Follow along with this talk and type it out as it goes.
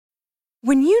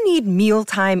When you need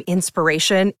mealtime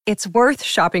inspiration, it's worth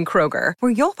shopping Kroger,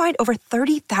 where you'll find over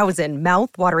 30,000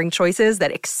 mouth-watering choices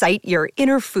that excite your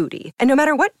inner foodie. And no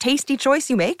matter what tasty choice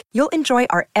you make, you'll enjoy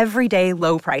our everyday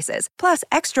low prices, plus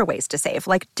extra ways to save,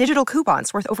 like digital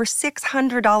coupons worth over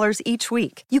 $600 each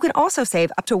week. You can also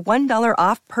save up to $1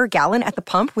 off per gallon at the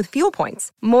pump with fuel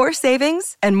points. More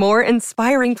savings and more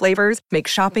inspiring flavors make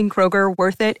shopping Kroger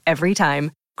worth it every time.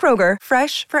 Kroger,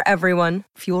 fresh for everyone.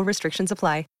 Fuel restrictions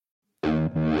apply.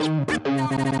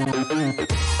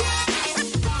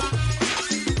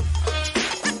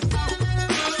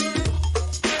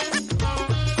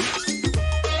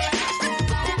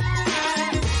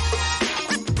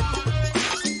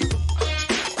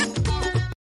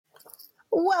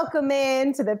 Welcome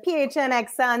in to the PHNX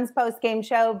Suns post-game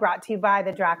show brought to you by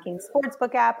the DraftKings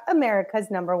Sportsbook app, America's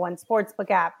 #1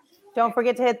 sportsbook app. Don't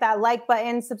forget to hit that like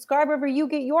button, subscribe wherever you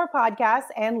get your podcasts,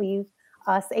 and leave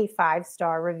us a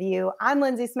 5-star review. I'm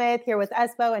Lindsay Smith here with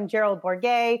Espo and Gerald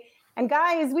Bourguet. And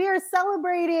guys, we are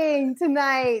celebrating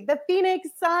tonight. The Phoenix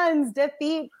Suns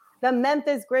defeat the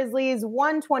Memphis Grizzlies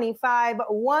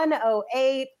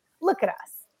 125-108. Look at us.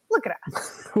 Look at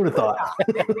us. Who would have thought?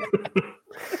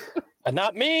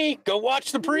 Not me. Go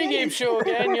watch the pregame show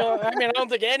again. I don't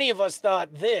think any of us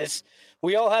thought this.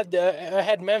 We all had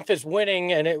Memphis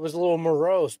winning, and it was a little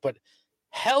morose, but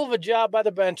hell of a job by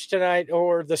the bench tonight,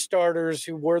 or the starters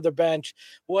who were the bench,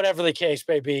 whatever the case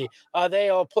may be. They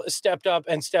all stepped up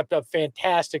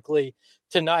fantastically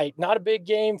tonight. Not a big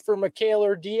game for Mikal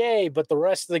or DA, but the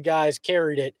rest of the guys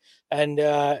carried it, and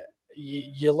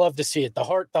you love to see it. The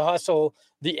heart, the hustle,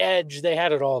 the edge, they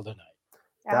had it all tonight.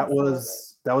 That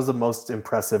was the most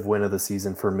impressive win of the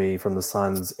season for me from the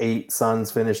Suns. 8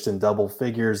 Suns finished in double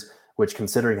figures, which,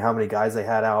 considering how many guys they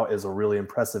had out, is a really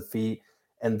impressive feat.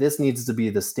 And this needs to be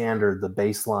the standard, the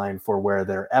baseline for where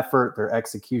their effort, their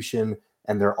execution,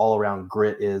 and their all-around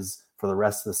grit is for the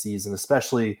rest of the season,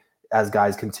 especially as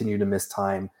guys continue to miss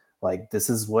time. Like, this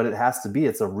is what it has to be.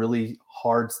 It's a really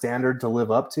hard standard to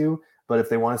live up to. But if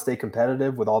they want to stay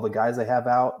competitive with all the guys they have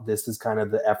out, this is kind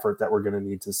of the effort that we're going to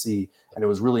need to see. And it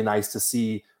was really nice to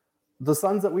see the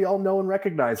Suns that we all know and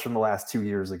recognize from the last 2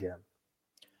 years again.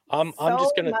 I'm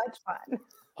just going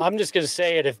to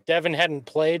say it. If Devin hadn't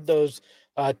played those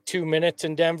 2 minutes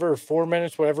in Denver, or 4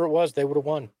 minutes, whatever it was, they would have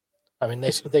won. I mean,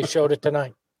 they showed it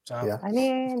tonight. So. Yeah. I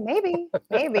mean, maybe.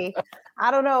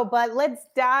 I don't know, but let's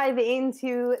dive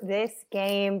into this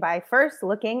game by first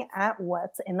looking at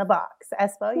what's in the box.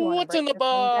 Espo, what's in the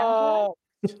box?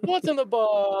 What's in the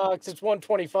box? It's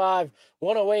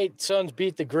 125-108. Suns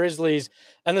beat the Grizzlies.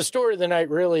 And the story of the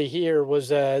night really here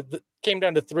was came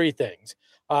down to 3 things.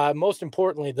 Most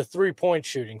importantly, the 3-point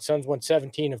shooting. Suns went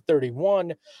 17 of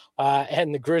 31,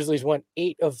 and the Grizzlies went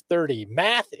 8 of 30.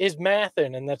 Math is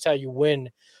mathin', and that's how you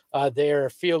win. Their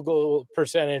field goal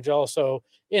percentage also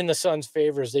in the Suns'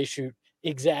 favor as they shoot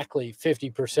exactly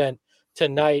 50%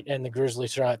 tonight, and the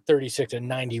Grizzlies are at 36 and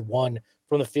 91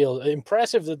 from the field.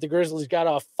 Impressive that the Grizzlies got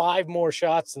off 5 more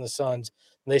shots than the Suns,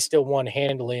 and they still won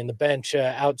handily. And the bench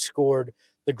outscored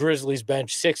the Grizzlies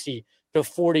bench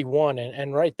 60-41.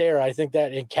 And right there, I think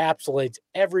that encapsulates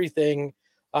everything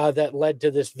that led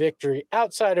to this victory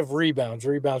outside of rebounds.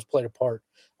 Rebounds played a part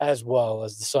as well,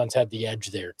 as the Suns had the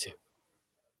edge there too.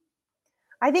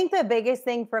 I think the biggest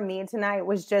thing for me tonight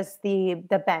was just the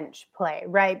bench play,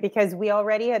 right? Because we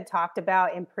already had talked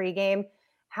about in pregame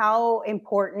how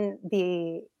important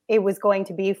it was going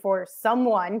to be for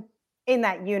someone in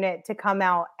that unit to come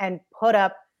out and put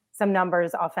up some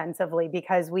numbers offensively,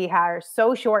 because we are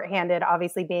so shorthanded,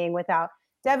 obviously being without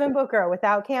Devin Booker,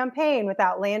 without Cam Payne,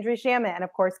 without Landry Shamet, and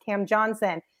of course Cam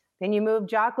Johnson. Then you move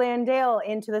Jock Landale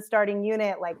into the starting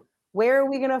unit. Like, where are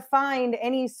we going to find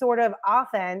any sort of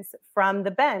offense from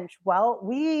the bench? Well,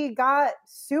 we got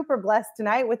super blessed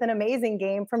tonight with an amazing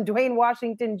game from Dwayne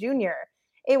Washington Jr.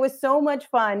 It was so much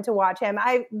fun to watch him.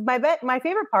 My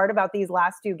favorite part about these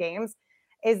last 2 games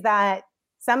is that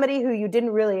somebody who you didn't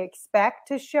really expect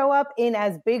to show up in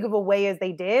as big of a way as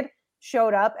they did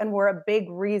showed up and were a big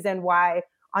reason why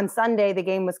on Sunday the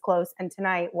game was close, and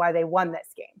tonight why they won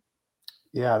this game.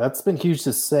 Yeah, that's been huge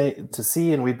to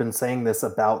see, and we've been saying this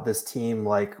about this team.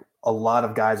 Like, a lot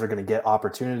of guys are going to get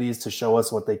opportunities to show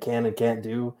us what they can and can't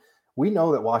do. We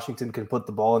know that Washington can put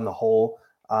the ball in the hole,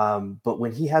 but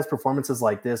when he has performances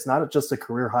like this, not just a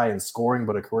career high in scoring,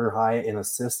 but a career high in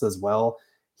assists as well,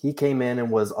 he came in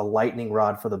and was a lightning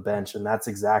rod for the bench, and that's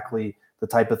exactly the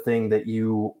type of thing that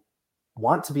you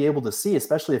want to be able to see,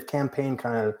 especially if Cam Payne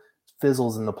kind of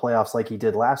fizzles in the playoffs like he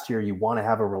did last year. You want to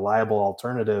have a reliable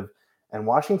alternative. And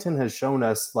Washington has shown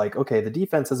us, like, okay, the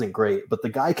defense isn't great, but the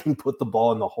guy can put the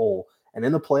ball in the hole. And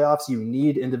in the playoffs, you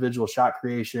need individual shot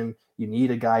creation. You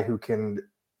need a guy who can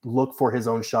look for his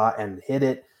own shot and hit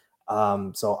it.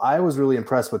 So I was really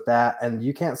impressed with that. And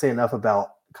you can't say enough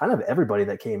about kind of everybody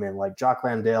that came in, like Jock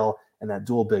Landale and that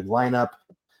dual big lineup,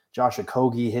 Josh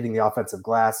Okogie hitting the offensive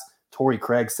glass, Torrey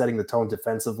Craig setting the tone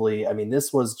defensively. I mean,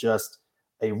 this was just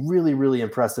a really, really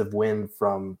impressive win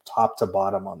from top to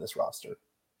bottom on this roster.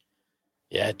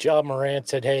 Yeah, Ja Morant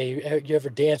said, hey, you ever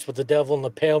dance with the devil in the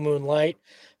pale moonlight?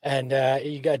 And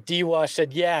you got D-Wash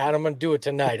said, yeah, and I'm going to do it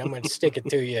tonight. I'm going to stick it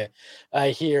to you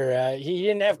here. He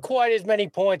didn't have quite as many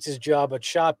points as Ja, but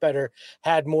shot better,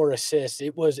 had more assists.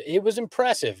 It was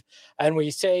impressive. And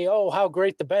we say, oh, how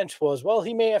great the bench was. Well,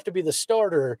 he may have to be the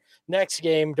starter next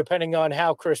game, depending on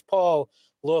how Chris Paul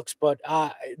looks. But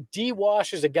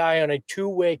D-Wash is a guy on a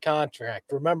two-way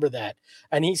contract. Remember that.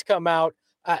 And he's come out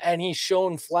and he's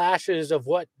shown flashes of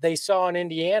what they saw in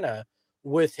Indiana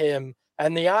with him.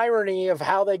 And the irony of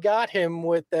how they got him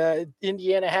with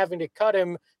Indiana having to cut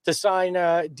him to sign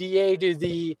DA to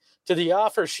the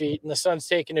offer sheet, and the Suns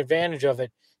taking advantage of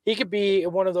it. He could be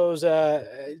one of those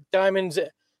diamonds in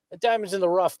the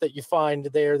rough that you find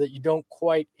there that you don't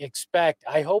quite expect.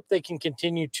 I hope they can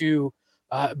continue to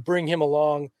bring him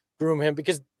along, groom him,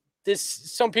 because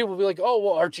some people will be like, oh,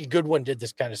 well, Archie Goodwin did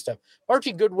this kind of stuff.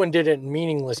 Archie Goodwin did it in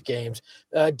meaningless games.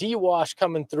 D-Wash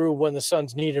coming through when the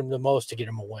Suns need him the most to get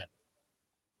him a win.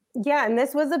 Yeah, and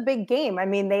this was a big game. I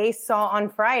mean, they saw on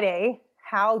Friday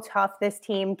how tough this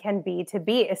team can be to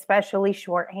beat, especially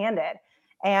shorthanded.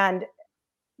 And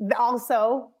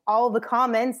also all the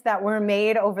comments that were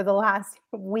made over the last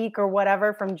week or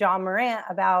whatever from Ja Morant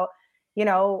about,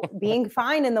 being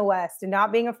fine in the West and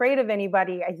not being afraid of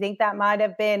anybody. I think that might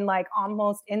have been like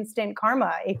almost instant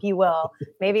karma, if you will.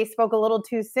 Maybe spoke a little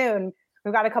too soon.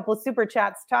 We've got a couple of super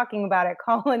chats talking about it.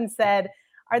 Colin said,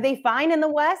 are they fine in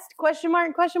the West? Question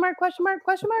mark, question mark, question mark,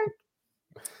 question mark.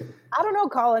 I don't know,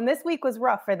 Colin. This week was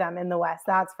rough for them in the West.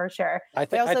 That's for sure.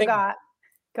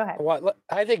 Go ahead. Well,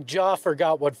 I think Ja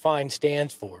forgot what fine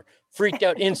stands for. Freaked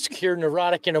out, insecure,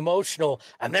 neurotic, and emotional.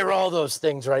 And they're all those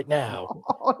things right now.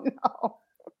 Oh, no.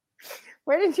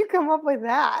 Where did you come up with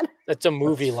that? That's a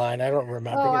movie line. I don't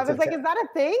remember. Oh, I was like, is that a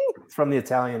thing? It's from The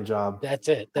Italian Job. That's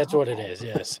it. That's what it is.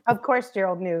 Yes. Of course,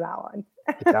 Gerald knew that one.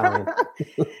 Italian.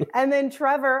 And then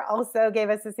Trevor also gave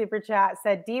us a super chat,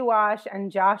 said D-Wash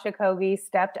and Josh Okogie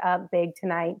stepped up big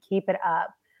tonight. Keep it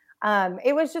up.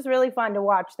 It was just really fun to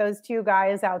watch those two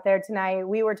guys out there tonight.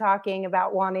 We were talking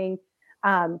about wanting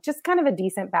just kind of a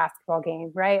decent basketball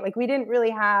game, right? Like we didn't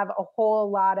really have a whole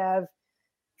lot of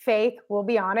faith. We'll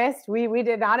be honest. We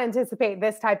did not anticipate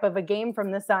this type of a game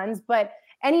from the Suns, but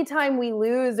anytime we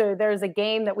lose or there's a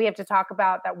game that we have to talk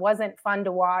about that wasn't fun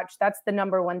to watch, that's the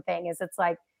number one thing is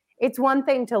it's one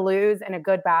thing to lose in a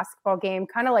good basketball game,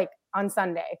 kind of like on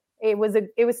Sunday. It was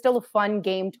still a fun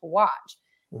game to watch.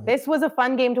 Mm-hmm. This was a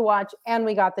fun game to watch and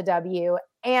we got the W,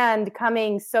 and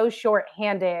coming so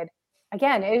shorthanded.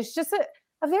 Again, it's just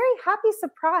a very happy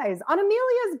surprise on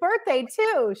Amelia's birthday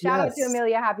too. Shout out to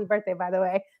Amelia. Happy birthday, by the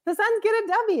way. The Suns get a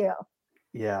W.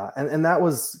 Yeah, and that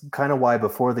was kind of why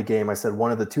before the game I said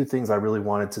one of the two things I really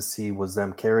wanted to see was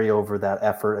them carry over that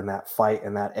effort and that fight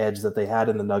and that edge that they had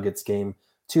in the Nuggets game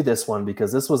to this one,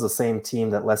 because this was the same team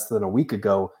that less than a week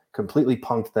ago completely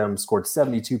punked them, scored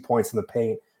 72 points in the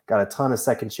paint, got a ton of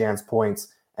second chance points,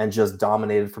 and just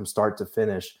dominated from start to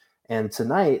finish. And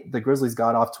tonight, the Grizzlies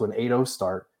got off to an 8-0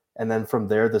 start. And then from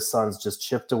there, the Suns just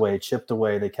chipped away.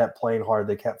 They kept playing hard.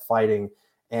 They kept fighting.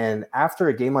 And after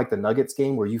a game like the Nuggets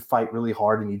game where you fight really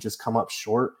hard and you just come up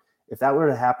short, if that were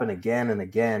to happen again and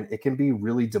again, it can be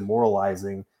really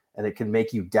demoralizing and it can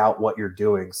make you doubt what you're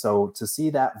doing. So to see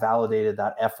that validated,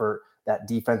 that effort, that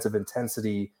defensive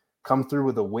intensity come through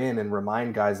with a win and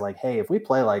remind guys like, hey, if we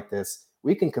play like this,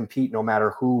 we can compete no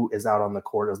matter who is out on the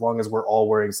court as long as we're all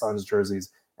wearing Suns jerseys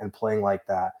and playing like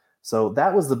that. So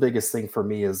that was the biggest thing for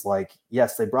me is like,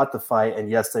 yes, they brought the fight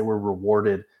and yes, they were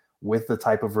rewarded with the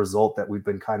type of result that we've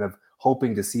been kind of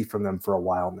hoping to see from them for a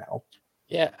while now.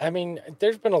 Yeah, I mean,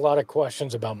 there's been a lot of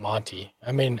questions about Monty.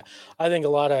 I mean, I think a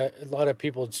lot of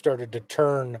people had started to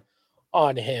turn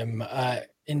on him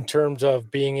in terms of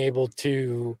being able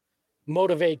to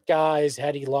motivate guys.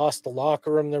 Had he lost the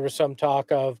locker room, there was some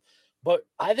talk of. But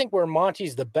I think where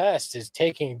Monty's the best is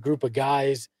taking a group of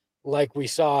guys like we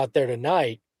saw out there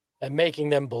tonight and making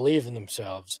them believe in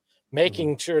themselves,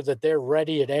 making sure that they're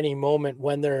ready at any moment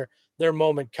when their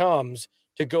moment comes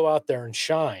to go out there and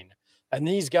shine. And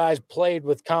these guys played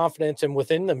with confidence and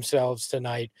within themselves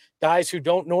tonight, guys who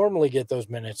don't normally get those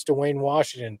minutes, Dwayne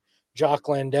Washington, Jock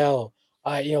Landale,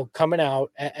 coming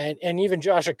out, and even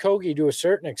Josh Okogie to a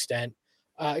certain extent,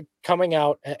 coming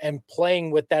out and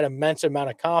playing with that immense amount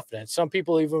of confidence. Some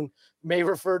people even may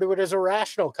refer to it as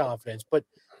irrational confidence, but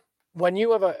when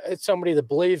you have somebody that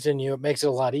believes in you, it makes it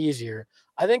a lot easier.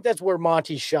 I think that's where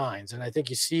Monty shines, and I think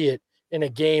you see it in a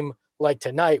game like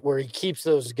tonight where he keeps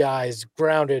those guys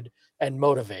grounded and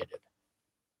motivated.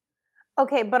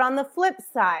 Okay, but on the flip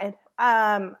side,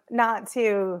 not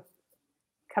to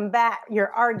combat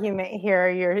your argument here,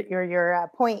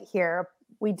 your point here,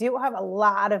 we do have a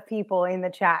lot of people in the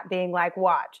chat being like,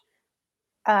 "Watch,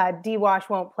 D-Wash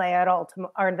won't play at all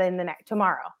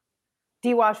tomorrow.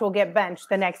 D-Wash will get benched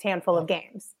the next handful of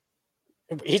games."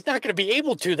 He's not going to be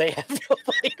able to. They have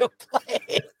nobody to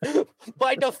play.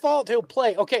 By default, he'll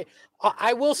play. Okay,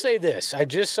 I will say this. I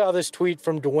just saw this tweet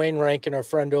from Dwayne Rankin, our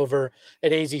friend over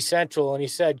at AZ Central, and he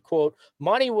said, quote,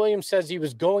 Monty Williams says he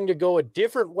was going to go a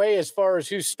different way as far as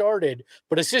who started,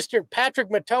 but assistant Patrick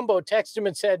Mutombo texted him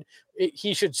and said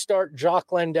he should start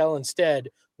Jock Landale instead.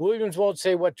 Williams won't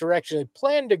say what direction he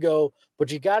planned to go,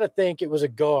 but you got to think it was a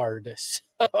guard.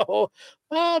 So,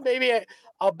 maybe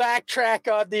I'll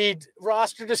backtrack on the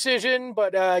roster decision,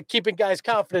 but keeping guys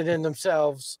confident in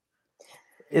themselves.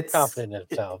 It's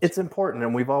important,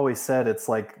 and we've always said it's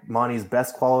like Monty's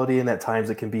best quality, and at times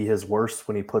it can be his worst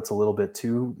when he puts a little bit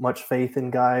too much faith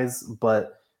in guys.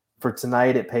 But for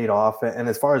tonight, it paid off. And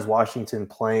as far as Washington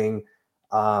playing,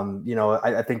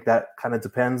 I think that kind of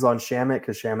depends on Shamet,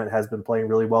 because Shamet has been playing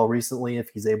really well recently. If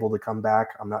he's able to come back,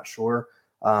 I'm not sure.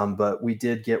 But we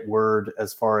did get word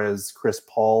as far as Chris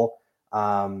Paul.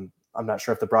 I'm not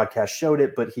sure if the broadcast showed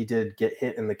it, but he did get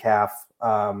hit in the calf,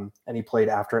 and he played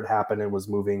after it happened and was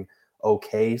moving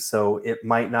okay. So it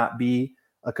might not be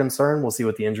a concern. We'll see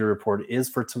what the injury report is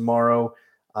for tomorrow.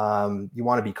 You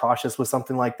want to be cautious with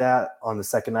something like that on the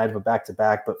second night of a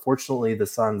back-to-back, but fortunately the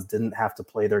Suns didn't have to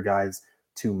play their guys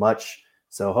too much.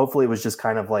 So hopefully it was just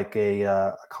kind of like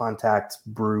a contact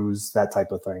bruise, that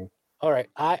type of thing. All right.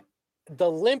 The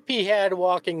limp he had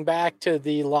walking back to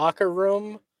the locker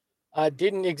room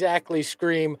didn't exactly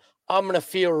scream, I'm going to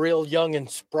feel real young and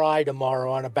spry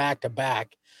tomorrow on a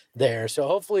back-to-back there. So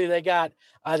hopefully they got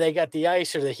the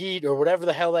ice or the heat or whatever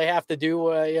the hell they have to do,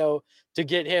 to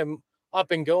get him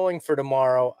up and going for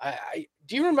tomorrow.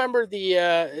 Do you remember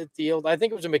the old, I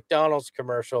think it was a McDonald's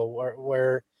commercial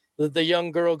where the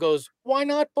young girl goes, why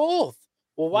not both?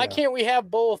 Well, why can't we have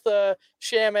both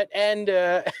Shamet and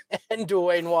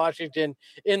Dwayne Washington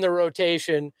in the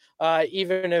rotation,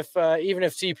 even if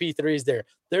CP3 is there?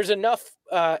 There's enough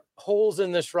holes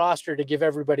in this roster to give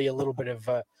everybody a little bit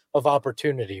of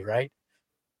opportunity, right?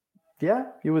 Yeah,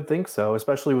 you would think so,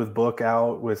 especially with Book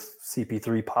out, with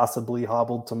CP3 possibly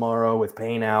hobbled tomorrow, with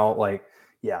Payne out.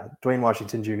 Dwayne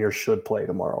Washington Jr. should play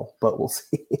tomorrow, but we'll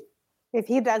see. If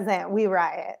he doesn't, we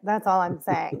riot. That's all I'm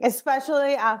saying.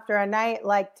 Especially after a night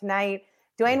like tonight,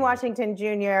 Dwayne Washington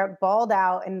Jr. balled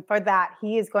out, and for that,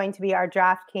 he is going to be our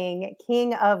draft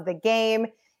king of the game.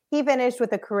 He finished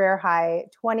with a career high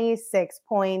 26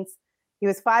 points. He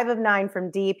was 5 of 9 from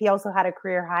deep. He also had a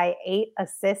career high 8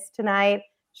 assists tonight.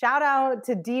 Shout out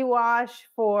to D-Wash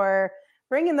for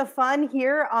bringing the fun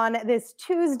here on this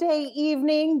Tuesday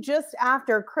evening, just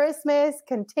after Christmas,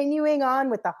 continuing on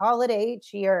with the holiday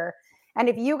cheer. And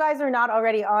if you guys are not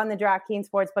already on the DraftKings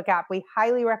Sportsbook app, we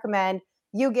highly recommend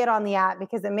you get on the app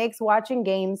because it makes watching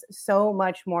games so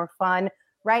much more fun.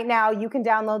 Right now, you can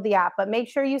download the app, but make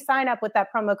sure you sign up with that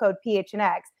promo code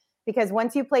PHNX, because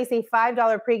once you place a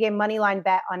 $5 pregame moneyline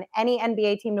bet on any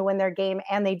NBA team to win their game,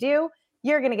 and they do,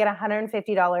 you're going to get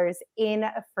 $150 in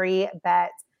free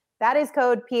bets. That is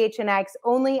code PHNX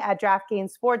only at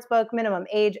DraftKings Sportsbook. Minimum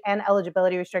age and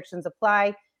eligibility restrictions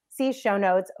apply. See show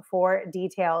notes for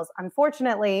details.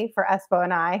 Unfortunately for Espo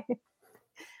and I,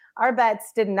 our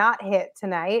bets did not hit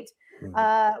tonight.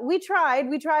 We tried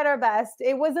our best.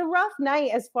 It was a rough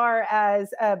night as far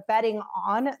as betting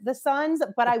on the Suns,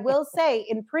 but I will say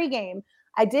in pregame,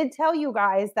 I did tell you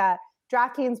guys that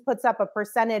DraftKings puts up a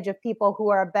percentage of people who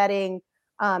are betting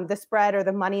the spread or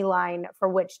the money line for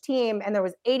which team, and there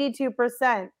was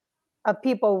 82% of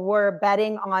people were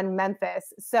betting on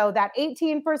Memphis. So that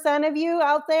 18% of you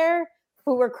out there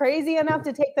who were crazy enough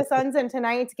to take the Suns in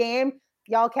tonight's game,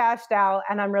 y'all cashed out,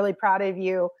 and I'm really proud of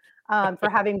you for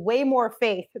having way more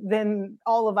faith than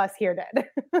all of us here did.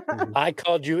 I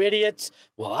called you idiots.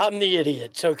 Well, I'm the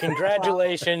idiot. So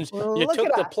congratulations. You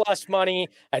took the plus money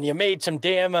and you made some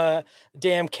damn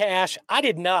cash. I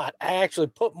did not. I actually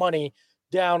put money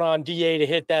down on DA to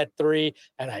hit that 3,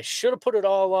 and I should have put it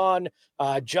all on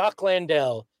Jock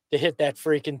Landale to hit that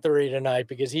freaking 3 tonight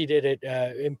because he did it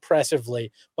impressively.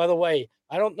 By the way,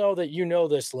 I don't know that you know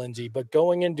this, Lindsay, but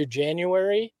going into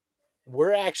January,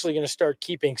 we're actually going to start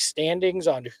keeping standings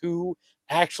on who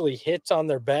actually hits on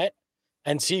their bet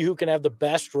and see who can have the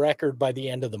best record by the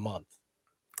end of the month.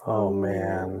 Oh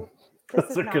man. This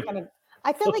is not going to,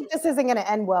 I feel like this isn't going to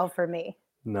end well for me.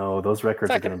 No, those records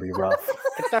are going to be rough.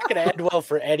 It's not going to end well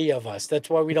for any of us. That's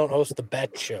why we don't host the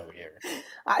bet show here.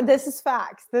 This is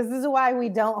facts. This is why we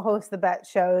don't host the bet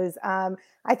shows.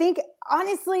 I think,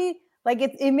 honestly, like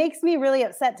it makes me really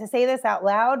upset to say this out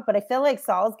loud, but I feel like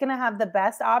Saul's going to have the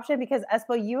best option because,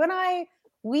 Espo, you and I,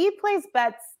 we place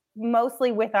bets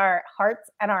mostly with our hearts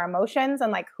and our emotions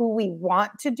and like who we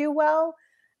want to do well,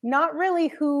 not really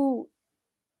who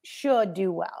should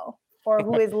do well or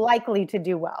who is likely to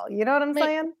do well. You know what I'm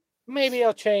saying? Maybe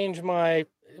I'll change my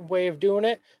way of doing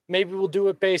it. Maybe we'll do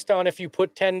it based on if you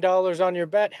put $10 on your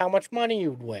bet, how much money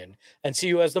you'd win, and see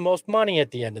who has the most money at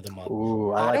the end of the month.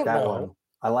 Ooh, I like that one.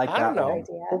 I like that. I don't know.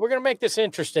 But we're going to make this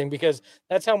interesting because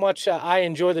that's how much I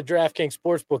enjoy the DraftKings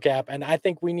Sportsbook app, and I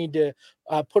think we need to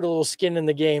put a little skin in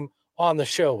the game on the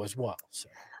show as well. So.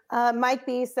 Mike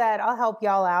B said, I'll help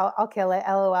y'all out. I'll kill it.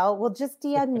 LOL. Well, just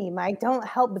DM me, Mike. Don't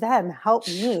help them. Help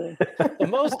me. The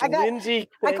most Lindsay.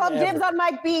 I called dibs on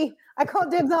Mike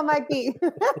B.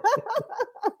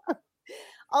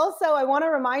 Also, I want to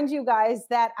remind you guys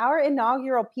that our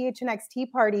inaugural PHNX Tea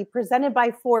Party presented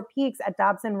by Four Peaks at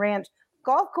Dobson Ranch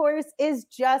Golf Course is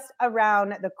just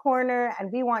around the corner, and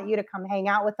we want you to come hang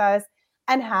out with us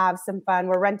and have some fun.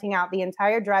 We're renting out the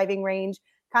entire driving range.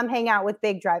 Come hang out with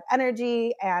Big Drive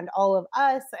Energy and all of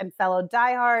us and fellow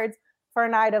diehards for a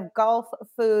night of golf,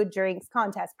 food, drinks,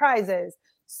 contest prizes,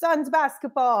 Suns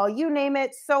basketball, you name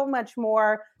it, so much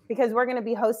more, because we're going to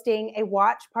be hosting a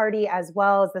watch party as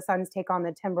well as the Suns take on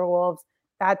the Timberwolves.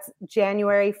 That's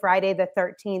Friday the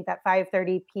 13th at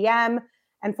 5:30 p.m.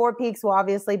 And Four Peaks will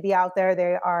obviously be out there.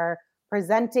 They are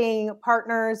presenting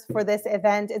partners for this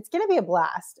event. It's going to be a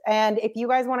blast. And if you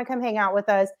guys want to come hang out with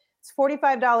us, it's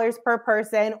 $45 per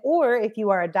person, or if you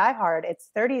are a diehard,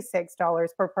 it's $36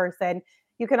 per person.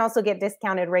 You can also get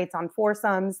discounted rates on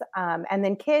foursomes. And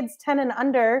then kids 10 and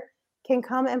under can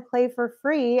come and play for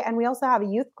free. And we also have a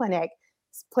youth clinic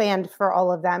planned for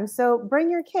all of them. So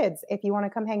bring your kids if you want to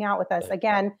come hang out with us.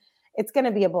 Again, it's going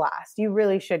to be a blast. You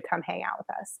really should come hang out with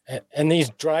us. And these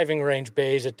driving range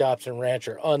bays at Dobson Ranch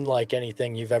are unlike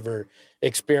anything you've ever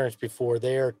experienced before.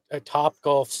 They are top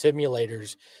golf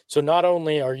simulators. So not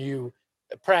only are you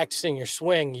practicing your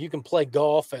swing, you can play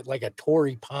golf at like a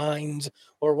Torrey Pines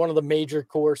or one of the major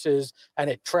courses, and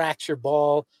it tracks your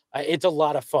ball. It's a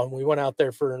lot of fun. We went out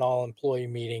there for an all-employee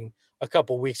meeting a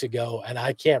couple weeks ago, and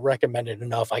I can't recommend it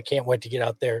enough. I can't wait to get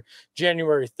out there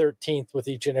January 13th with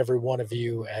each and every one of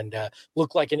you and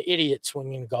look like an idiot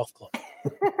swinging a golf club.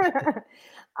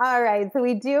 All right. So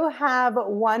we do have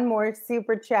one more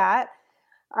super chat.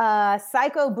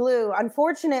 Psycho Blue.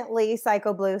 Unfortunately,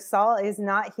 Psycho Blue, Saul is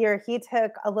not here. He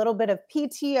took a little bit of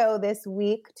PTO this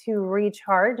week to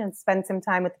recharge and spend some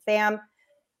time with the fam.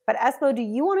 But Espo, do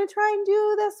you want to try and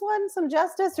do this one some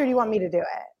justice, or do you want me to do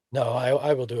it? No,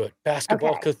 I will do it.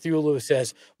 Basketball Cthulhu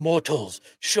says, mortals,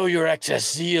 show your excess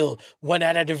zeal when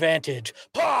at an advantage.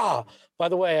 Pah! By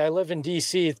the way, I live in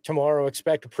D.C. tomorrow.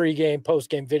 Expect a pregame,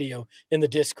 postgame video in the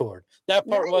Discord. That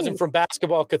part wasn't from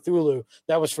Basketball Cthulhu.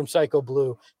 That was from Psycho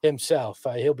Blue himself.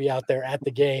 He'll be out there at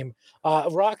the game,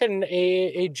 rocking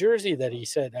a jersey that he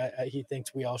said he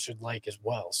thinks we all should like as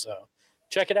well. So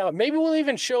check it out. Maybe we'll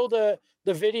even show the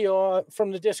video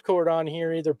from the Discord on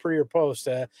here, either pre or post,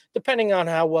 depending on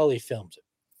how well he films it.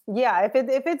 Yeah, if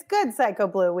it's good, Psycho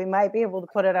Blue, we might be able to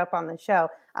put it up on the show.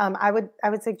 I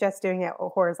would suggest doing it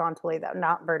horizontally though,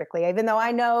 not vertically. Even though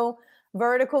I know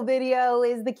vertical video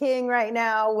is the king right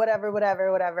now.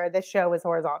 Whatever. This show is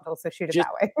horizontal, so shoot it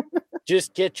that way.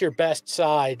 Just get your best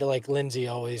side, like Lindsay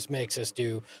always makes us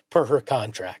do per her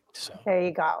contract. So there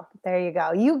you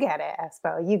go. You get it,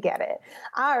 Espo. You get it.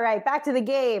 All right, back to the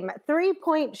game.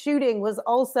 3-point shooting was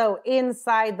also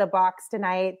inside the box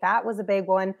tonight. That was a big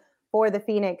one for the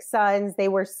Phoenix Suns. They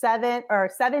were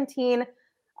 17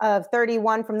 of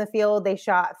 31 from the field. They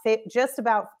shot just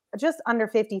under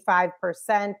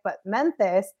 55%, but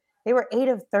Memphis, they were 8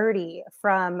 of 30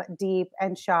 from deep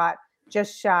and shot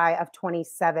just shy of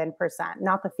 27%,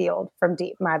 not the field from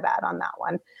deep. My bad on that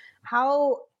one.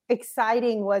 How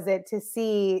exciting was it to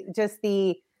see just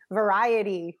the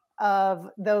variety of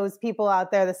those people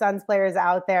out there, the Suns players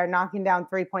out there knocking down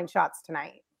 3-point shots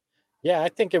tonight? Yeah, I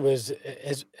think it was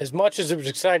as much as it was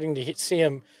exciting to see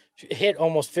him hit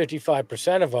almost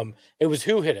 55% of them. It was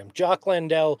who hit him. Jock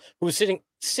Landale, who was hitting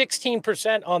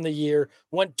 16% on the year,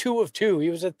 went 2 of 2. He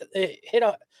was hit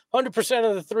 100%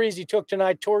 of the threes he took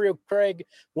tonight. Torrey Craig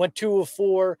went 2 of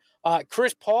 4.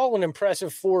 Chris Paul, an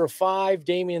impressive 4 of 5.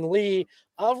 Damian Lee,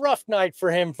 a rough night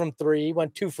for him from three. He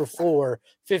went 2 for 4,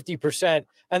 50%.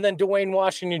 And then Dwayne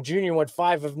Washington Jr. went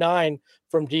 5 of 9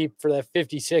 from deep for that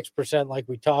 56%, like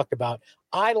we talked about.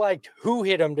 I liked who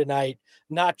hit him tonight,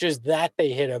 not just that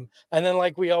they hit him. And then,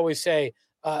 like we always say,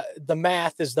 the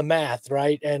math is the math,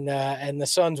 right? And the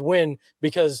Suns win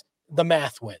because the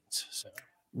math wins. So.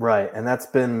 Right, and that's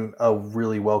been a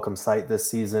really welcome sight this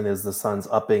season, is the Suns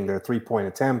upping their three-point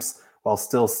attempts while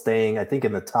still staying, I think,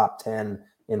 in the top 10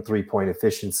 in three-point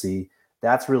efficiency.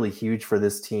 That's really huge for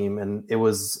this team, and it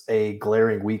was a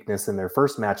glaring weakness in their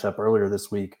first matchup earlier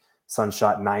this week. Suns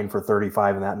shot 9 for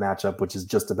 35 in that matchup, which is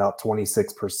just about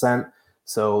 26%.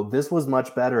 So this was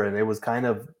much better, and it was kind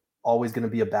of always going to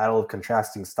be a battle of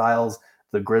contrasting styles.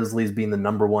 The Grizzlies being the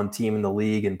number one team in the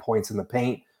league in points in the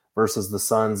paint versus the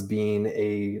Suns being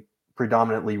a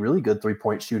predominantly really good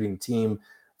three-point shooting team.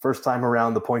 First time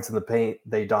around, the points in the paint,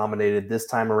 they dominated. This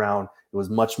time around, it was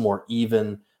much more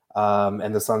even,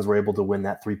 and the Suns were able to win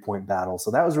that three-point battle.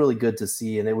 So that was really good to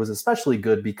see, and it was especially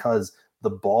good because the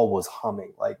ball was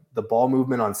humming. Like, the ball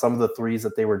movement on some of the threes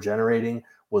that they were generating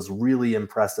was really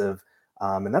impressive,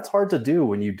 and that's hard to do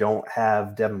when you don't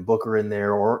have Devin Booker in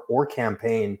there or Cam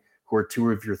Payne, who are two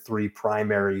of your three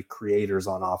primary creators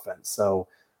on offense. So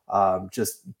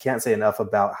just can't say enough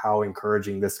about how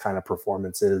encouraging this kind of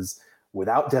performance is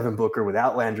without Devin Booker,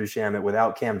 without Landry Shamet,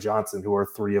 without Cam Johnson, who are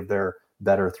three of their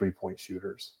better three-point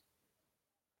shooters.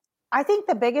 I think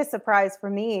the biggest surprise for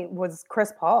me was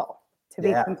Chris Paul, to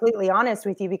be completely honest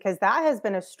with you, because that has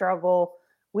been a struggle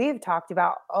we've talked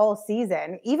about all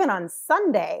season. Even on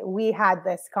Sunday, we had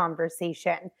this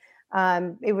conversation.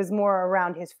 It was more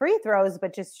around his free throws,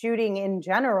 but just shooting in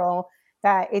general,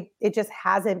 that it just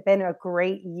hasn't been a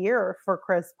great year for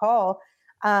Chris Paul.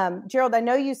 Gerald, I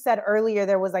know you said earlier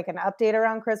there was like an update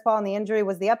around Chris Paul and the injury.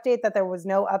 Was the update that there was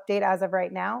no update as of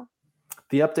right now?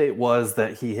 The update was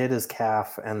that he hit his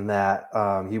calf and that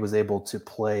he was able to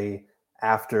play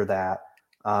after that.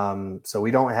 So we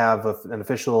don't have an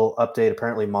official update.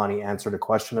 Apparently, Monty answered a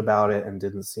question about it and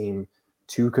didn't seem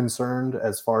too concerned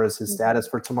as far as his status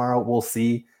for tomorrow. We'll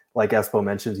see. Like Espo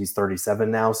mentioned, he's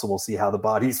 37 now, so we'll see how the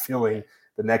body's feeling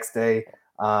the next day.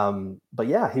 But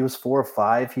yeah, he was 4 of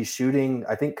 5. He's shooting,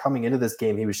 I think coming into this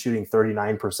game, he was shooting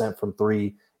 39% from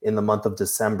three in the month of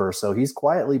December. So he's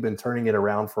quietly been turning it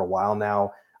around for a while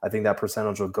now. I think that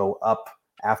percentage will go up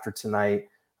after tonight.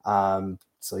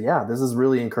 So yeah, this is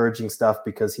really encouraging stuff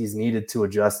because he's needed to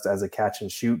adjust as a catch and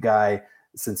shoot guy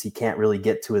since he can't really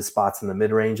get to his spots in the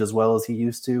mid-range as well as he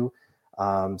used to.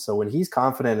 So when he's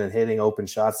confident in hitting open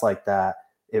shots like that,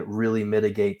 it really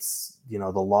mitigates, the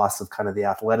loss of kind of the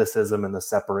athleticism and the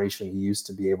separation he used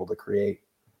to be able to create.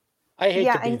 I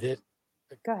hate to be this.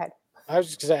 Go ahead. I was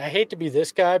just going to say, I hate to be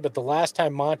this guy, but the last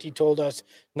time Monty told us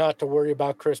not to worry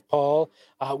about Chris Paul,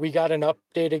 we got an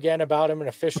update again about him, an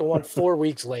official one 4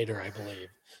 weeks later, I believe.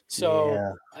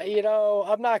 So,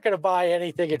 I'm not going to buy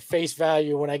anything at face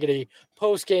value when I get a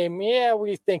post game. Yeah,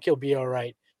 we think he'll be all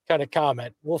right kind of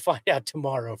comment. We'll find out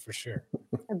tomorrow for sure.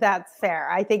 That's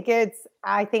fair. I think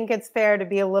it's fair to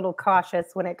be a little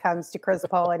cautious when it comes to Chris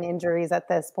Paul and injuries at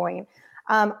this point.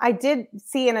 I did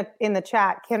see in the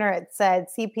chat, Kinneret said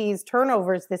CP's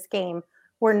turnovers this game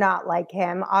were not like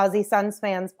him. Aussie Suns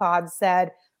fans pod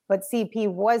said, but CP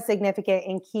was significant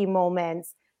in key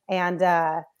moments,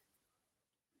 and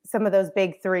some of those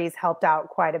big threes helped out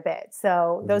quite a bit.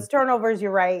 So those turnovers,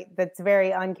 you're right, that's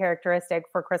very uncharacteristic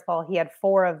for Chris Paul. He had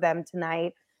 4 of them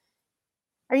tonight.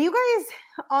 Are you guys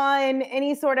on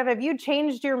any sort of, have you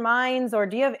changed your minds, or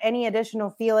do you have any additional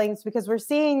feelings? Because we're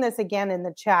seeing this again in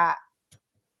the chat,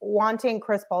 wanting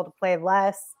Chris Paul to play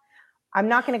less. I'm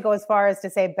not going to go as far as to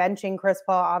say benching Chris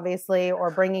Paul, obviously,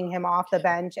 or bringing him off the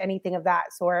bench, anything of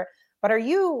that sort. But do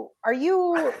you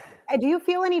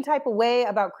feel any type of way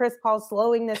about Chris Paul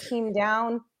slowing this team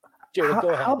down? Jared, go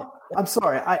ahead. I'm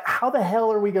sorry. How the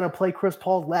hell are we going to play Chris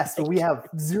Paul less when we have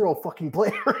 0 fucking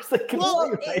players that can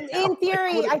play right now? In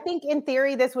theory, I think in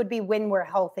theory this would be when we're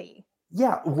healthy.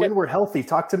 Yeah, when we're healthy.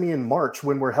 Talk to me in March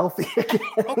when we're healthy again.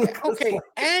 Okay.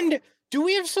 And do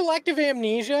we have selective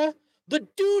amnesia? The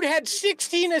dude had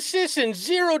 16 assists and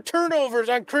 0 turnovers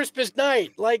on Christmas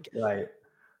night. Like, right.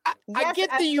 I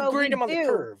get that you grade him on the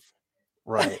curve.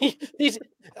 Right.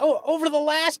 Over the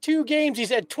last 2 games, he's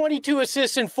had 22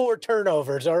 assists and 4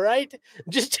 turnovers. All right.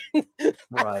 Just, right.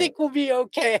 I think we'll be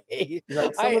okay.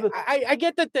 Like I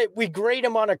get that we grade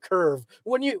him on a curve.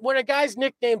 When a guy's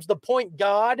nickname's the point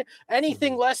god,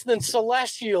 anything less than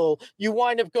celestial, you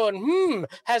wind up going,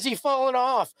 has he fallen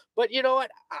off? But you know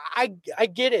what? I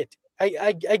get it.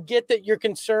 I get that you're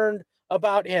concerned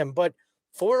about him, but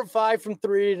 4 of 5 from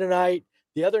 3 tonight.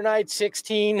 The other night,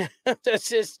 16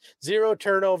 assists, 0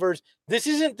 turnovers. This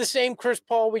isn't the same Chris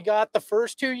Paul we got the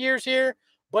first 2 years here,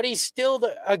 but he's still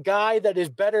a guy that is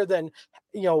better than,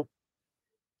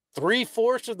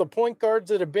 3/4 of the point guards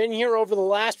that have been here over the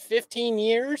last 15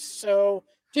 years. So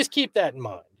just keep that in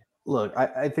mind. Look,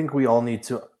 I think we all need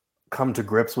to come to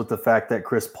grips with the fact that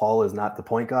Chris Paul is not the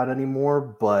point guard anymore,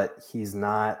 but he's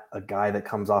not a guy that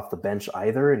comes off the bench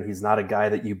either. And he's not a guy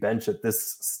that you bench at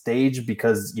this stage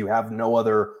because you have no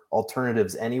other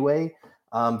alternatives anyway.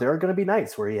 There are going to be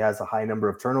nights where he has a high number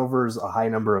of turnovers, a high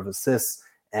number of assists,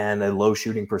 and a low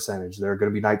shooting percentage. There are going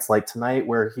to be nights like tonight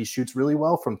where he shoots really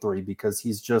well from 3 because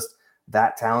he's just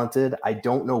that talented. I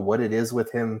don't know what it is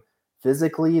with him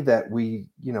physically that we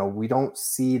don't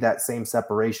see that same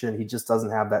separation. He just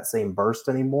doesn't have that same burst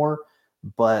anymore,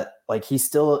 but like he's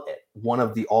still one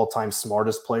of the all-time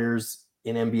smartest players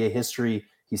in NBA history.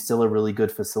 He's still a really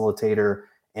good facilitator,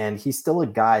 and he's still a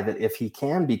guy that if he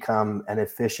can become an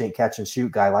efficient catch and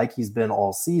shoot guy like he's been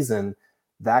all season,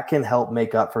 that can help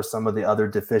make up for some of the other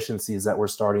deficiencies that we're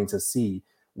starting to see.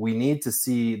 We need to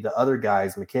see the other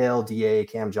guys, Mikal, DA,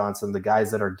 Cam Johnson, the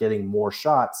guys that are getting more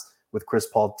shots with Chris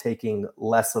Paul taking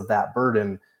less of that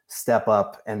burden, step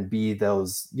up and be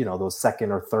those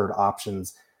second or third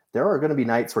options. There are going to be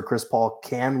nights where Chris Paul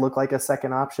can look like a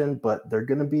second option, but they're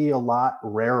going to be a lot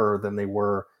rarer than they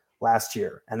were last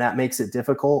year. And that makes it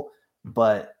difficult,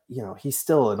 but he's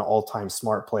still an all-time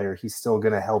smart player. He's still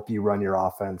going to help you run your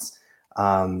offense.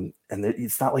 And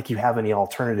it's not like you have any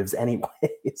alternatives anyway.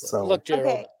 So look,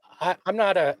 Gerald, okay. I'm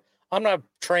not a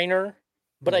trainer,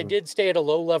 but I did stay at a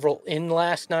low level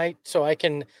last night, so I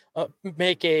can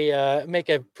make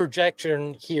a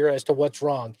projection here as to what's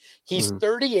wrong. He's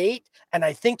 38, and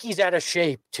I think he's out of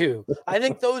shape too. I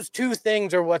think those two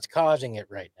things are what's causing it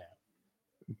right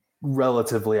now.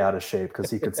 Relatively out of shape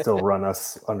because he could still run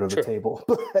us under the table.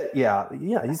 But yeah,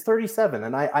 he's 37,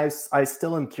 and I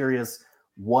still am curious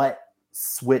what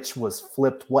switch was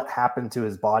flipped, what happened to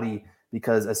his body.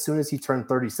 Because as soon as he turned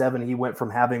 37, he went from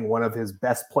having one of his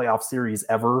best playoff series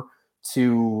ever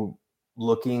to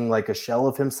looking like a shell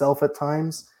of himself at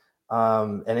times.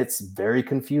 And it's very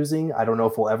confusing. I don't know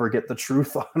if we'll ever get the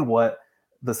truth on what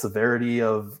the severity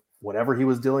of whatever he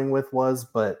was dealing with was.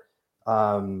 But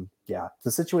the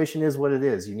situation is what it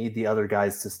is. You need the other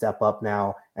guys to step up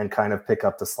now and kind of pick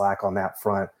up the slack on that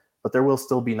front. But there will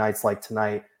still be nights like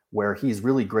tonight where he's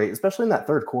really great, especially in that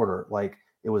third quarter. Like,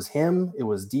 it was him, it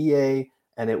was DA,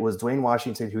 and it was Dwayne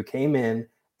Washington who came in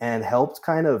and helped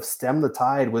kind of stem the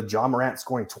tide with Ja Morant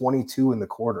scoring 22 in the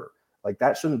quarter. Like,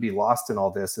 that shouldn't be lost in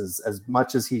all this. As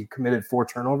much as he committed 4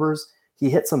 turnovers, he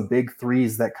hit some big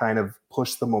threes that kind of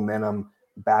pushed the momentum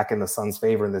back in the Suns'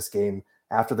 favor in this game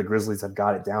after the Grizzlies had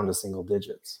got it down to single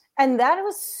digits. And that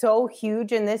was so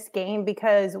huge in this game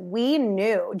because we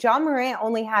knew Ja Morant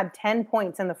only had 10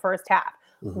 points in the first half.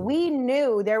 Mm-hmm. We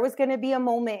knew there was going to be a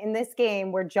moment in this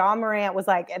game where Ja Morant was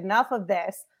like, enough of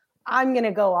this. I'm going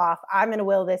to go off. I'm going to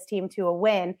will this team to a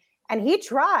win. And he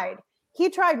tried. He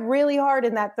tried really hard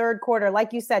in that third quarter.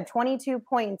 Like you said, 22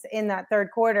 points in that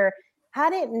third quarter.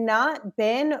 Had it not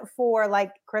been for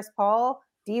like Chris Paul,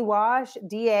 D-Wash,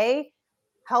 DA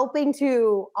helping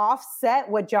to offset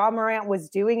what Ja Morant was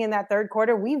doing in that third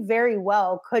quarter, we very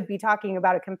well could be talking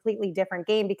about a completely different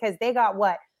game because they got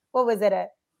what was it?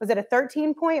 Was it a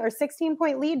 13-point or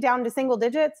 16-point lead down to single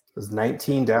digits? It was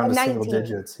 19 down to 19. Single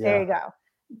digits. Yeah. There you go.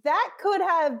 That could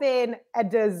have been a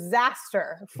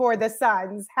disaster for the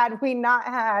Suns had we not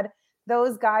had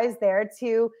those guys there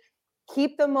to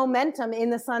keep the momentum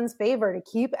in the Suns' favor, to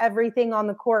keep everything on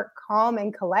the court calm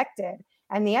and collected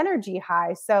and the energy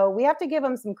high. So we have to give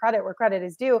them some credit where credit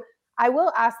is due. I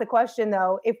will ask the question,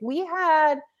 though, if we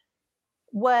had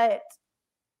what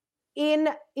in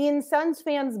Suns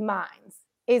fans' minds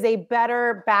is a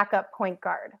better backup point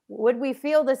guard, would we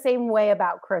feel the same way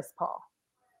about Chris Paul?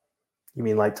 You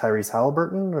mean like Tyrese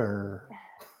Halliburton, or?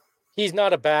 He's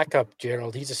not a backup,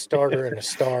 Gerald. He's a starter and a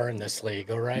star in this league.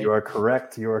 All right. You are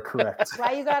correct.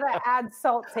 Why you gotta add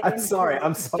salt to injury?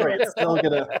 I'm sorry.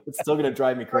 It's still gonna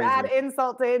drive me crazy. Add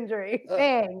insult to injury.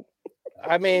 Dang.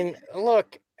 I mean,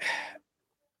 look,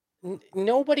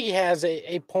 nobody has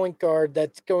a point guard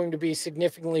that's going to be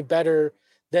significantly better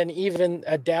than even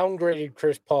a downgraded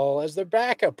Chris Paul as their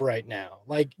backup right now.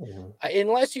 Like,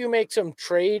 unless you make some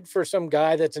trade for some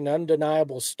guy that's an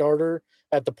undeniable starter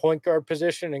at the point guard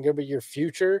position and going to be your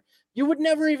future, you would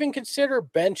never even consider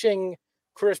benching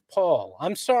Chris Paul.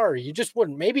 I'm sorry, you just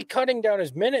wouldn't. Maybe cutting down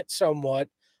his minutes somewhat,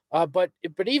 but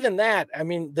even that, I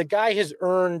mean, the guy has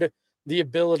earned the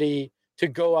ability to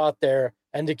go out there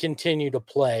and to continue to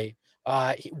play.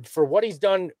 For what he's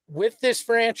done with this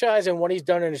franchise and what he's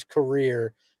done in his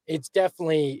career, it's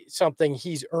definitely something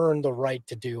he's earned the right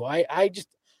to do. I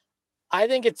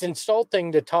think it's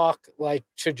insulting to talk like,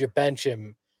 should you bench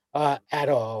him at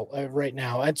all right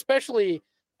now, and especially.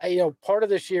 Part of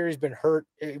this year he's been hurt.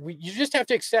 You just have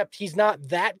to accept he's not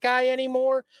that guy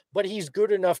anymore, but he's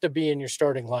good enough to be in your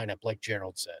starting lineup, like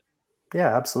Gerald said.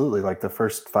 Yeah, absolutely. Like the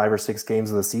first 5 or 6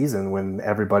 games of the season when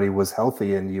everybody was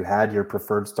healthy and you had your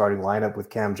preferred starting lineup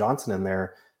with Cam Johnson in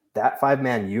there, that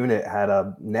 5-man unit had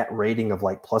a net rating of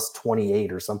like plus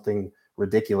 28 or something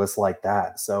ridiculous like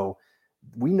that. So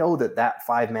we know that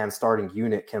 5-man starting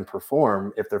unit can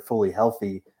perform if they're fully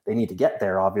healthy. They need to get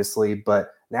there, obviously,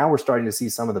 but now we're starting to see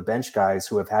some of the bench guys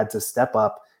who have had to step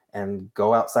up and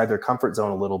go outside their comfort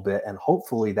zone a little bit, and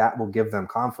hopefully that will give them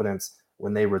confidence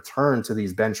when they return to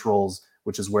these bench roles,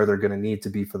 which is where they're going to need to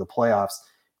be for the playoffs.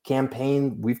 Cam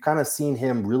Payne, we've kind of seen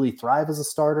him really thrive as a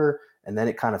starter, and then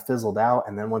it kind of fizzled out,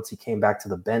 and then once he came back to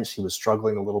the bench, he was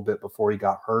struggling a little bit before he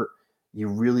got hurt. You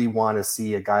really want to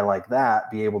see a guy like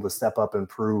that be able to step up and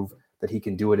prove that he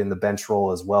can do it in the bench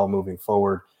role as well moving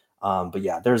forward. But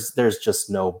yeah, there's just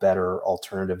no better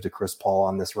alternative to Chris Paul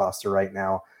on this roster right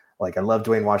now. Like, I love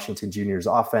Dwayne Washington Jr.'s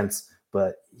offense,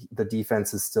 but the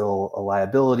defense is still a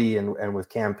liability. And with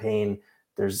Cam Payne,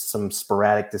 there's some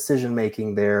sporadic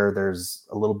decision-making there. There's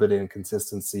a little bit of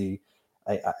inconsistency.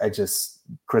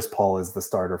 Chris Paul is the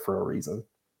starter for a reason.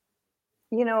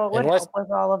 What would help with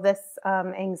all of this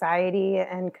anxiety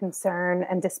and concern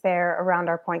and despair around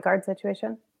our point guard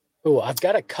situation? Oh, I've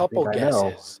got a couple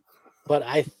guesses, but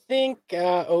I think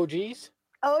OGs.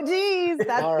 OGs,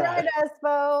 that's right,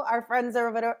 Espo. Our friends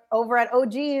over at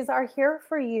OGs are here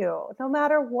for you, no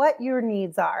matter what your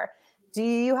needs are. Do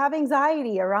you have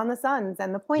anxiety around the Suns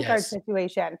and the point guard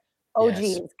situation?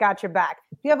 OGs got your back.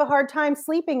 Do you have a hard time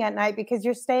sleeping at night because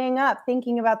you're staying up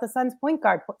thinking about the Suns point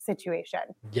guard situation?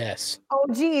 Yes.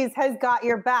 OGs has got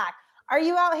your back. Are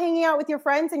you out hanging out with your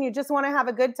friends and you just want to have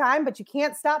a good time, but you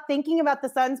can't stop thinking about the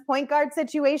Suns point guard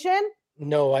situation?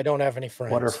 No, I don't have any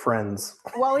friends. What are friends?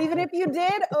 Well, even if you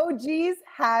did, OGs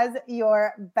has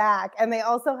your back. And they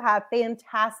also have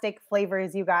fantastic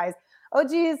flavors, you guys.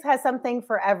 OGs has something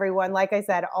for everyone. Like I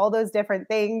said, all those different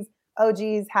things.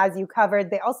 OGs has you covered.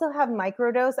 They also have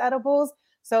microdose edibles.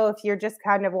 So if you're just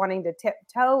kind of wanting to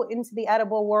tiptoe into the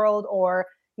edible world, or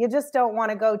you just don't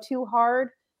want to go too hard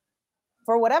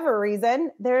for whatever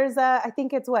reason, there's I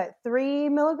think it's 3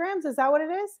 milligrams. Is that what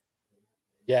it is?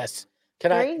 Yes.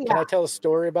 Can I tell a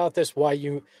story about this?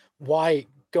 Why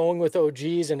going with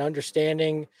OGs and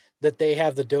understanding that they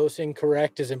have the dosing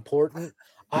correct is important.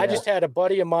 Yeah. I just had a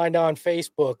buddy of mine on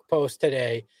Facebook post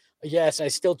today. Yes, I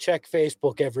still check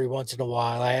Facebook every once in a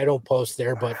while. I don't post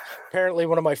there, but apparently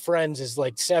one of my friends is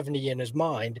like 70 in his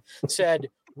mind,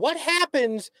 said, what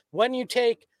happens when you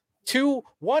take 2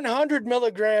 100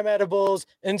 milligram edibles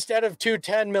instead of 2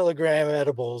 10 milligram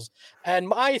edibles? And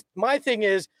my thing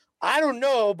is, I don't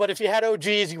know, but if you had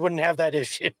OGs, you wouldn't have that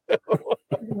issue.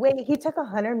 Wait, he took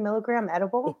 100 milligram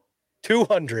edible?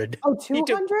 200. Oh, 200? He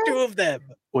took 2 of them.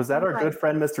 Was that our good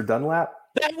friend, Mr. Dunlap?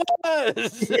 That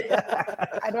was. Yeah.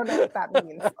 I don't know what that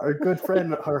means. Our good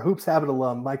friend, our Hoops Habit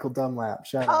alum, Michael Dunlap.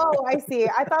 Shout out. I see.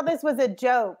 I thought this was a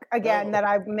joke again that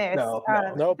I missed.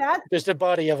 Nope. That's just a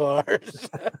buddy of ours.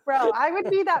 Bro, I would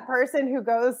be that person who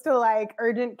goes to like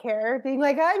urgent care being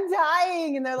like, I'm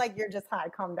dying. And they're like, you're just high.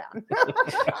 Calm down.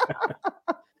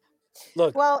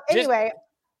 Look. Well, anyway,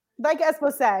 like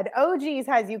Espo said, OGs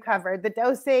has you covered. The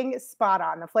dosing, spot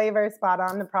on. The flavor, spot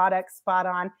on. The product, spot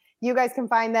on. You guys can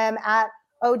find them at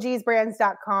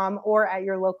ogsbrands.com or at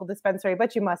your local dispensary,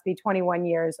 but you must be 21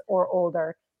 years or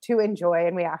older to enjoy.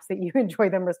 And we ask that you enjoy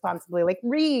them responsibly. Like,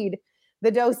 read the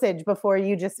dosage before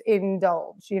you just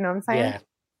indulge. You know what I'm saying?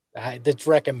 Yeah, that's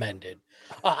recommended.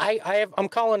 I'm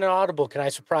calling an audible. Can I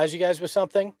surprise you guys with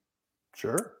something?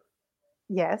 Sure.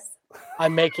 Yes.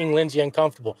 I'm making Lindsay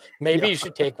uncomfortable. Maybe you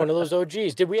should take one of those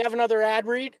OGs. Did we have another ad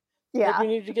read? Yeah. That we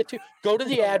need to get to? Go to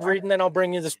the ad read and then I'll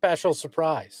bring you the special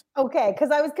surprise. Okay,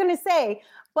 because I was going to say,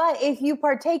 but if you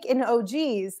partake in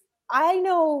OGs, I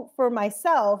know for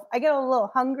myself, I get a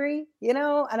little hungry, and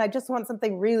I just want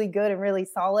something really good and really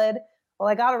solid. Well,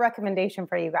 I got a recommendation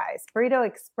for you guys. Burrito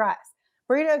Express.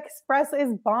 Burrito Express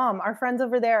is bomb. Our friends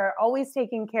over there are always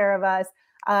taking care of us.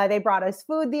 They brought us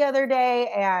food the other day,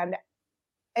 and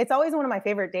it's always one of my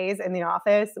favorite days in the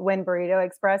office when Burrito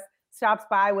Express stops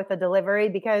by with a delivery,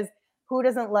 because who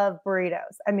doesn't love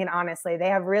burritos? I mean, honestly, they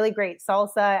have really great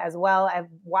salsa as well, a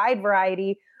wide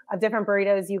variety of different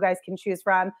burritos you guys can choose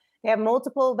from. They have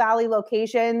multiple Valley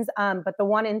locations, but the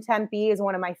one in Tempe is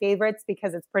one of my favorites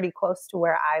because it's pretty close to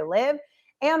where I live.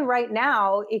 And right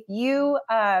now, if you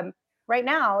right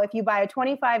now, if you buy a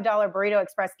 $25 Burrito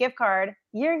Express gift card,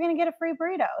 you're going to get a free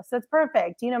burrito. So it's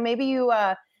perfect. Maybe you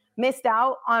missed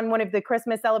out on one of the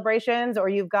Christmas celebrations, or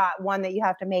you've got one that you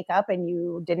have to make up and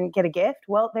you didn't get a gift.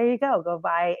 Well, there you go. Go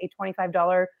buy a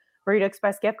 $25 Burrito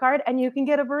Express gift card and you can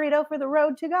get a burrito for the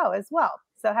road to go as well.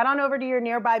 So head on over to your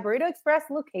nearby Burrito Express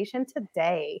location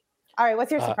today. All right,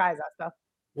 what's your surprise, Ospo?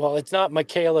 Well, it's not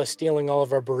Michaela stealing all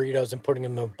of our burritos and putting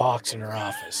them in a box in her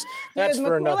office. That's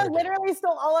for another day. Literally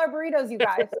stole all our burritos, you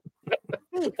guys.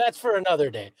 That's for another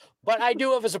day. But I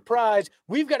do have a surprise.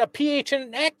 We've got a PH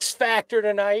and X Factor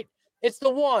tonight. It's the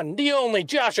one, the only.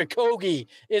 Josh Okogie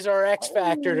is our X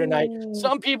Factor tonight.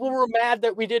 Some people were mad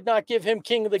that we did not give him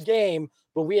king of the game,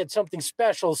 but we had something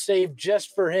special saved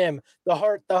just for him. The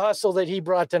heart, the hustle that he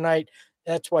brought tonight.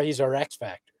 That's why he's our X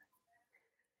Factor.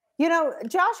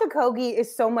 Josh Okogie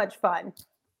is so much fun.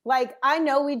 Like, I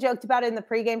know we joked about it in the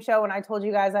pregame show when I told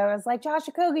you guys, I was like, Josh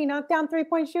Okogie, knockdown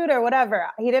 3-point shooter, whatever.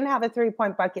 He didn't have a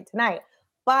 3-point bucket tonight.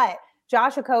 But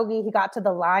Josh Okogie, he got to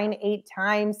the line 8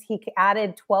 times. He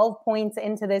added 12 points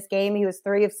into this game. He was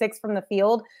 3 of 6 from the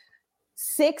field,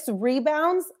 6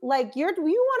 rebounds. Like, you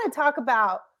want to talk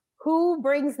about who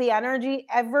brings the energy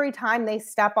every time they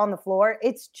step on the floor?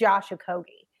 It's Josh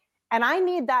Okogie. And I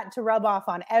need that to rub off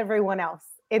on everyone else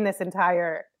on this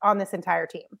entire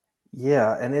team.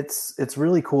 Yeah, and it's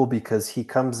really cool because he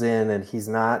comes in and he's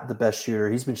not the best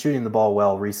shooter. He's been shooting the ball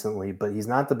well recently, but he's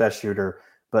not the best shooter,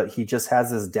 but he just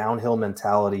has this downhill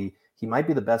mentality. He might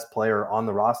be the best player on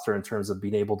the roster in terms of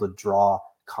being able to draw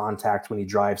contact when he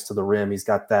drives to the rim. He's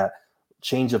got that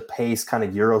change of pace kind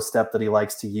of Euro step that he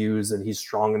likes to use, and he's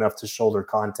strong enough to shoulder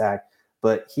contact,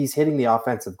 but he's hitting the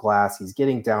offensive glass. He's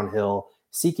getting downhill,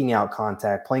 seeking out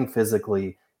contact, playing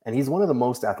physically. And he's one of the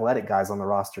most athletic guys on the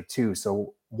roster too.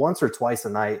 So once or twice a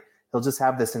night, he'll just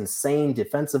have this insane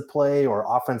defensive play or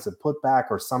offensive putback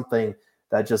or something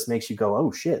that just makes you go,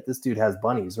 oh shit, this dude has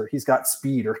bunnies, or he's got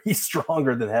speed, or he's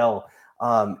stronger than hell.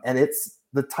 And it's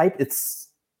the type, it's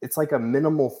like a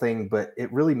minimal thing, but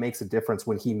it really makes a difference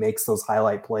when he makes those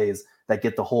highlight plays that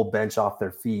get the whole bench off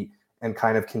their feet and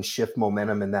kind of can shift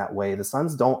momentum in that way. The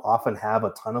Suns don't often have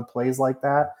a ton of plays like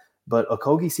that, but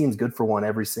Okogie seems good for one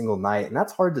every single night. And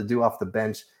that's hard to do off the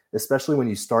bench, especially when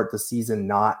you start the season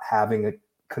not having a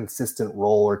consistent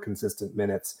role or consistent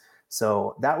minutes.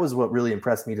 So that was what really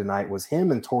impressed me tonight, was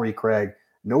him and Torrey Craig.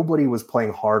 Nobody was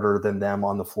playing harder than them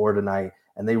on the floor tonight,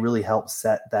 and they really helped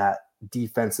set that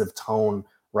defensive tone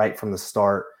right from the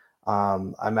start.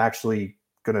 I'm actually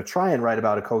going to try and write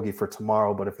about Okogie for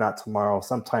tomorrow, but if not tomorrow,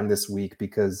 sometime this week,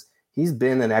 because he's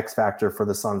been an X factor for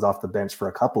the Suns off the bench for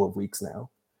a couple of weeks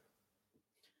now.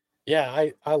 Yeah,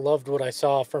 I loved what I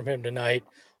saw from him tonight.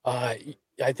 I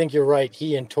think you're right.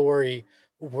 He and Torrey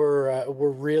were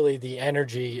really the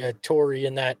energy. Torrey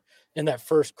in that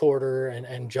first quarter,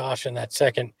 and Josh in that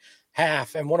second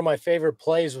half. And one of my favorite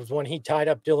plays was when he tied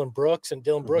up Dillon Brooks, and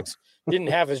Dillon Brooks didn't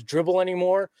have his dribble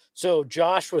anymore. So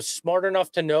Josh was smart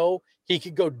enough to know he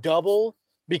could go double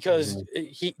because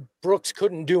Brooks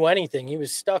couldn't do anything. He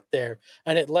was stuck there,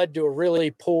 and it led to a really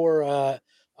poor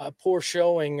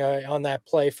showing on that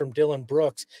play from Dillon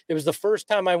Brooks. It was the first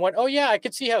time I went, oh yeah, I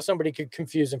could see how somebody could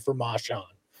confuse him for Marshawn.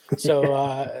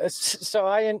 So, so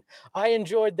I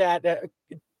enjoyed that.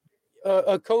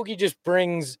 Okogie just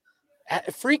brings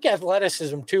freak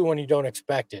athleticism too when you don't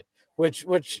expect it, which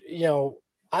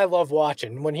I love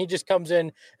watching. When he just comes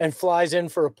in and flies in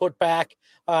for a putback,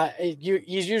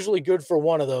 he's usually good for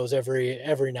one of those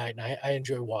every night, and I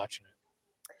enjoy watching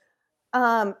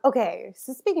it. Okay,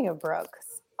 so speaking of Brooks,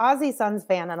 Ozzy Suns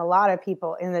fan, and a lot of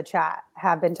people in the chat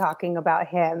have been talking about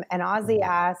him. And Ozzy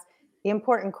asked, the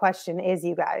important question is,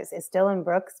 you guys, is Dillon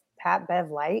Brooks Pat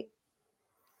Bev light?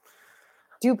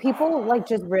 Do people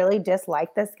just really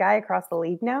dislike this guy across the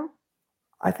league now?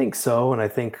 I think so. And I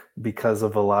think because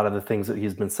of a lot of the things that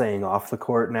he's been saying off the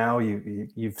court now,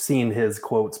 you've seen his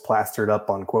quotes plastered up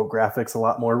on quote graphics a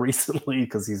lot more recently,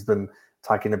 because he's been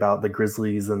talking about the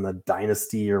Grizzlies and the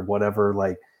dynasty or whatever.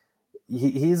 Like,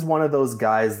 he's one of those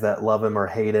guys that, love him or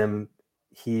hate him,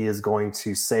 he is going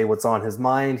to say what's on his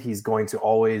mind. He's going to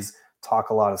always talk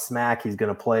a lot of smack. He's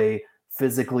going to play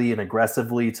physically and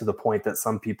aggressively to the point that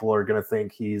some people are going to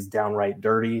think he's downright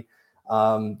dirty.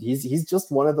 He's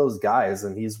just one of those guys,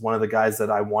 and he's one of the guys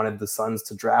that I wanted the Suns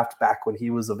to draft back when he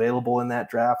was available in that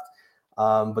draft.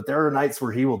 But there are nights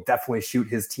where he will definitely shoot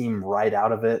his team right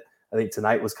out of it. I think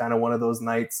tonight was kind of one of those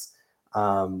nights.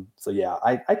 So yeah,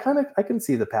 I can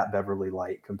see the Pat Beverly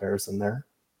light comparison there.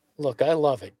 Look, I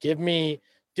love it. Give me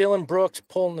Dillon Brooks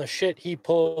pulling the shit he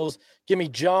pulls. Give me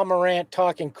Ja Morant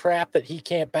talking crap that he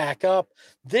can't back up.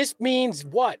 This means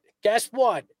what? Guess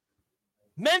what?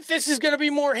 Memphis is going to be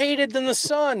more hated than the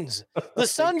Suns. The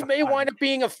Suns may wind up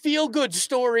being a feel-good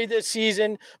story this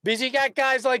season because you got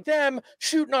guys like them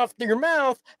shooting off your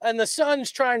mouth, and the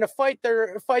Suns trying to fight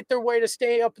their way to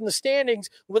stay up in the standings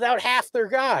without half their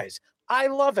guys. I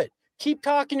love it. Keep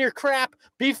talking your crap.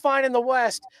 Be fine in the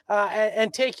West,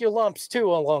 and take your lumps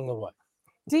too along the way.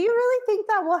 Do you really think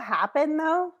that will happen,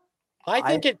 though? I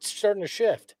think it's starting to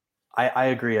shift. I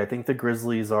agree. I think the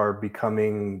Grizzlies are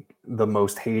becoming the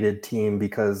most hated team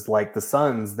because, like the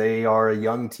Suns, they are a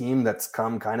young team that's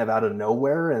come kind of out of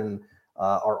nowhere and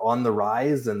are on the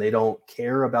rise, and they don't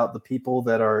care about the people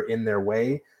that are in their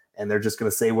way, and they're just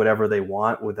going to say whatever they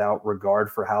want without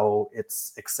regard for how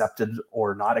it's accepted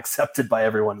or not accepted by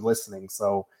everyone listening.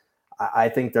 So I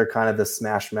think they're kind of the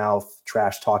smash mouth,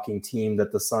 trash talking team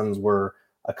that the Suns were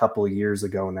a couple of years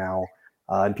ago now,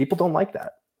 and people don't like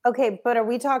that. Okay, but are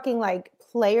we talking like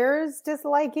players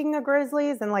disliking the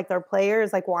Grizzlies and like their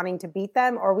players like wanting to beat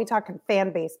them, or are we talking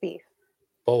fan base beef?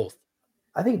 Both.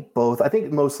 I think both. I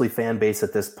think mostly fan base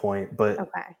at this point, but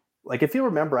like if you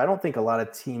remember, I don't think a lot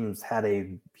of teams had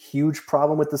a huge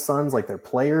problem with the Suns, like their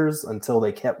players, until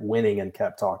they kept winning and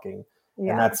kept talking.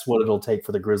 Yeah. And that's what it'll take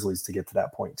for the Grizzlies to get to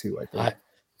that point too, I think.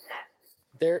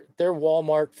 They're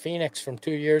Walmart Phoenix from 2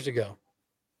 years ago.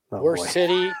 Worst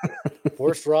city,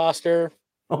 worst roster.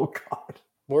 Oh, God.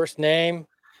 Worst name.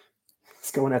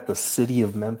 It's going at the city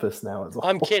of Memphis now.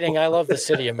 I'm kidding. I love the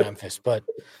city of Memphis. But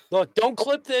look, don't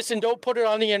clip this and don't put it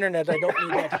on the internet. I don't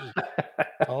need that heat.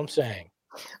 That's all I'm saying.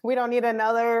 We don't need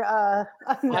another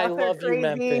I love crazy you,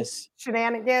 Memphis.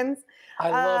 Shenanigans. I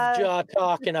love Jaw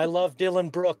talking. I love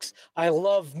Dylan Brooks. I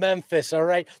love Memphis. All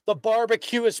right. The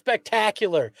barbecue is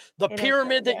spectacular. The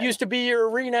pyramid that used to be your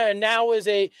arena and now is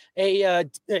a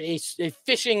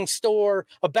fishing store,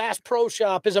 a Bass Pro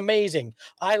Shop is amazing.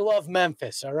 I love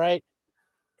Memphis. All right.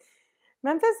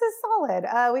 Memphis is solid.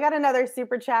 We got another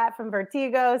super chat from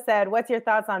Vertigo said, what's your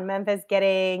thoughts on Memphis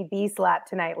getting B-slapped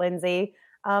tonight, Lindsay?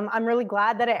 I'm really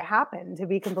glad that it happened, to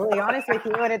be completely honest with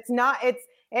you. And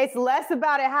it's less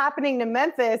about it happening to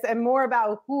Memphis and more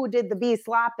about who did the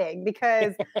B-slapping,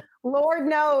 because Lord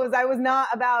knows I was not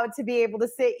about to be able to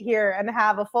sit here and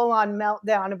have a full-on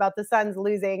meltdown about the Suns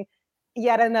losing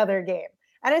yet another game.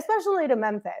 And especially to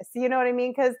Memphis, you know what I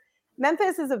mean? Because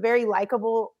Memphis is a very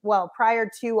likable, well, prior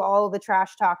to all the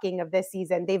trash talking of this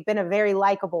season, they've been a very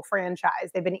likable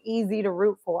franchise. They've been easy to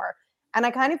root for. And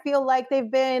I kind of feel like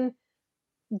they've been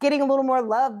getting a little more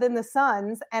love than the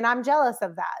Suns, and I'm jealous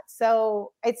of that.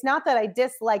 So it's not that I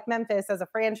dislike Memphis as a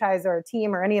franchise or a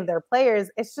team or any of their players.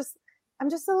 It's just, I'm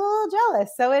just a little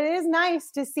jealous. So it is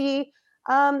nice to see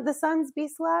the Suns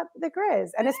B-slap the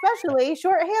Grizz, and especially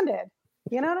shorthanded.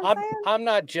 You know what I'm saying? I'm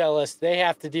not jealous. They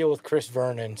have to deal with Chris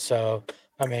Vernon, so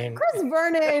I mean, Chris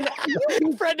Vernon,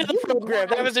 friend of the program.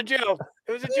 Nice. That was a joke.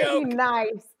 It was a joke. Nice.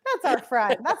 That's our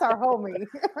friend. That's our homie.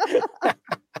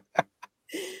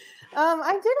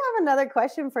 I did have another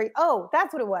question for you. Oh,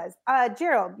 that's what it was.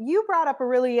 Gerald, you brought up a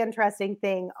really interesting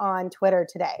thing on Twitter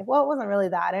today. Well, it wasn't really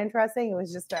that interesting. It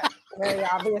was just a very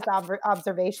obvious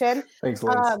observation. Thanks,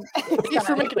 Liz. Thanks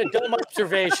for making a dumb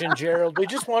observation, Gerald. We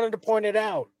just wanted to point it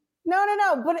out. No.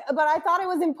 But I thought it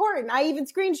was important. I even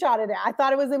screenshotted it. I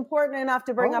thought it was important enough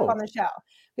to bring up on the show.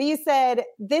 But you said,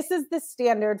 this is the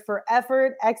standard for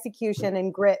effort, execution,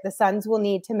 and grit the Suns will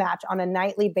need to match on a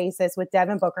nightly basis with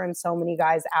Devin Booker and so many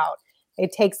guys out.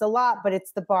 It takes a lot, but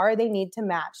it's the bar they need to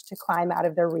match to climb out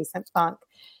of their recent funk.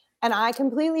 And I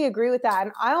completely agree with that.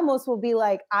 And I almost will be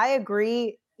like, I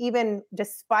agree even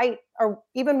despite or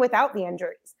even without the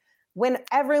injuries. When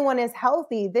everyone is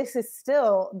healthy, this is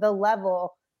still the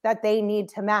level that they need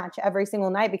to match every single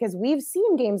night, because we've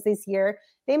seen games this year.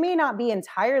 They may not be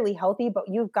entirely healthy, but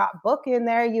you've got Book in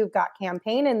there, you've got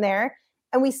Campaign in there,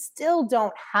 and we still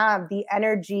don't have the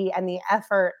energy and the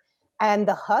effort and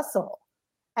the hustle.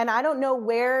 And I don't know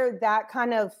where that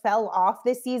kind of fell off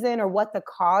this season or what the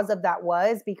cause of that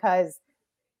was, because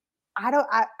I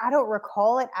don't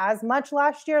recall it as much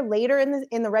last year. Later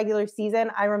in the regular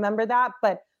season, I remember that,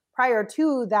 but prior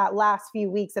to that last few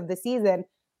weeks of the season,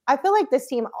 I feel like this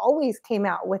team always came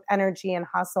out with energy and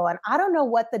hustle. And I don't know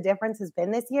what the difference has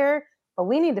been this year, but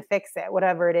we need to fix it,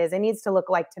 whatever it is. It needs to look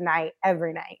like tonight,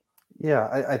 every night.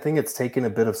 Yeah, I think it's taken a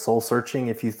bit of soul searching.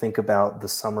 If you think about the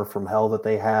summer from hell that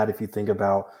they had, if you think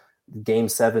about Game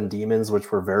 7 demons,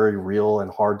 which were very real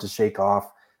and hard to shake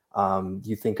off,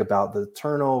 you think about the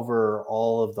turnover,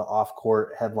 all of the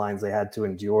off-court headlines they had to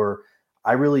endure.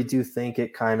 I really do think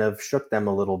it kind of shook them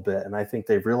a little bit. And I think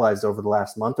they've realized over the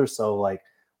last month or so, like,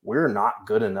 we're not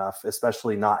good enough,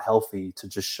 especially not healthy, to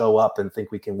just show up and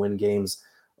think we can win games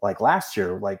like last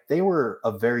year. Like they were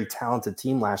a very talented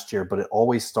team last year, but it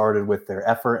always started with their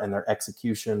effort and their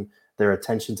execution, their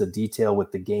attention to detail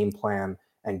with the game plan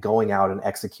and going out and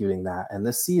executing that. And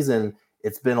this season,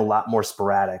 it's been a lot more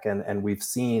sporadic. And we've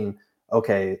seen,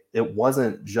 okay, it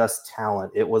wasn't just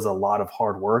talent. It was a lot of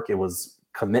hard work. It was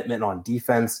commitment on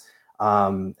defense.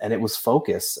 And it was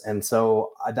focus. And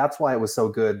so that's why it was so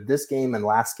good this game and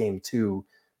last game too,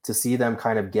 to see them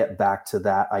kind of get back to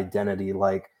that identity.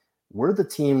 Like, we're the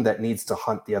team that needs to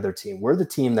hunt the other team. We're the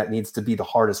team that needs to be the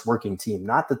hardest working team,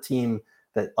 not the team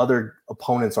that other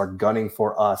opponents are gunning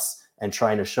for us and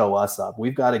trying to show us up.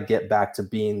 We've got to get back to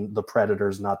being the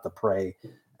predators, not the prey.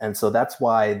 And so that's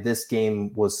why this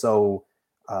game was so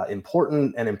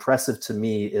important and impressive to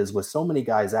me, is with so many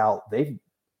guys out, they've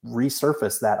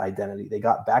resurfaced that identity. They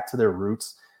got back to their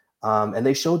roots. And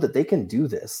they showed that they can do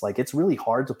this. Like, it's really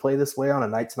hard to play this way on a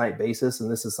night-to-night basis. And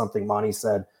this is something Monty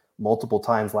said multiple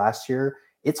times last year.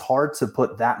 It's hard to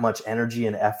put that much energy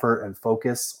and effort and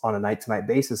focus on a night-to-night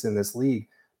basis in this league.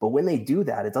 But when they do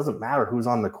that, it doesn't matter who's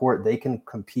on the court. They can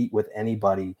compete with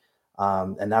anybody.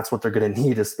 And that's what they're going to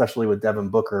need, especially with Devin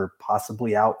Booker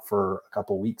possibly out for a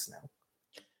couple weeks now.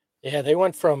 Yeah, they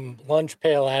went from lunch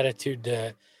pail attitude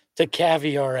to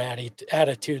caviar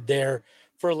attitude there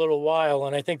for a little while.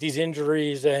 And I think these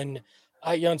injuries and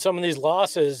some of these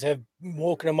losses have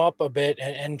woken them up a bit,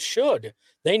 and should.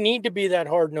 They need to be that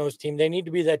hard-nosed team. They need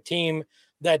to be that team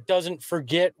that doesn't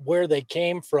forget where they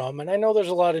came from. And I know there's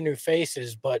a lot of new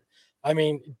faces, but I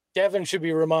mean, Devin should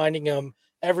be reminding them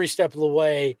every step of the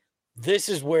way, this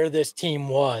is where this team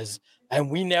was,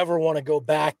 and we never want to go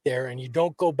back there. And you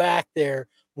don't go back there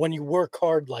when you work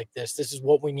hard like this. This is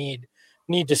what we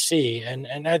need to see.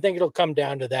 And I think it'll come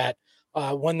down to that.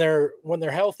 When they're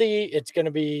healthy, it's going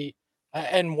to be,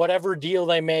 and whatever deal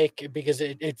they make, because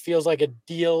it feels like a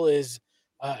deal is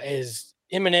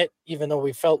imminent, even though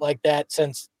we felt like that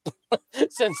since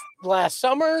last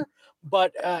summer.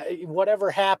 But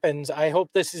whatever happens, I hope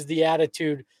this is the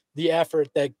attitude, the effort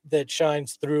that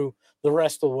shines through the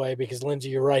rest of the way, because Lindsay,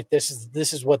 you're right. This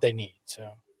is what they need.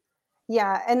 So.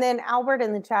 Yeah. And then Albert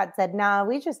in the chat said, nah,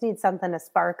 we just need something to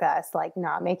spark us, like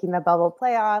not making the bubble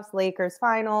playoffs, Lakers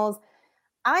finals.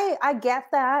 I get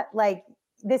that. Like,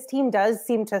 this team does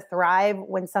seem to thrive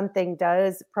when something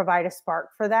does provide a spark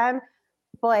for them.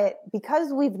 But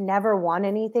because we've never won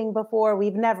anything before,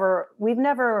 we've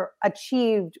never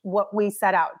achieved what we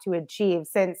set out to achieve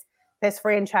since this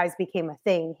franchise became a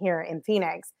thing here in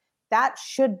Phoenix. That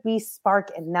should be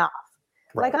spark enough.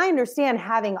 Right. Like, I understand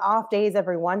having off days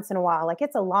every once in a while. Like,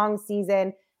 it's a long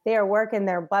season. They are working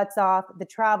their butts off. The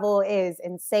travel is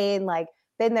insane. Like,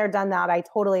 been there, done that. I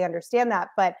totally understand that.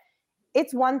 But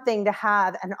it's one thing to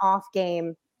have an off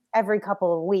game every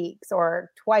couple of weeks or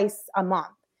twice a month.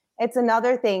 It's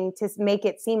another thing to make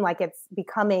it seem like it's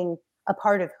becoming a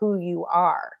part of who you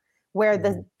are, where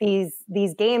these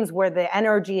games where the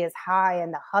energy is high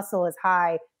and the hustle is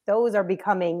high, those are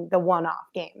becoming the one-off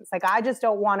games. Like, I just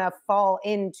don't want to fall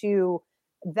into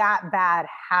that bad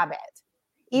habit.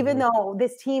 Even though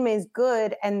this team is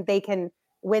good and they can,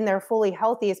 when they're fully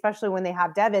healthy, especially when they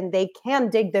have Devin, they can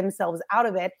dig themselves out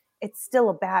of it. It's still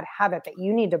a bad habit that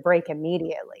you need to break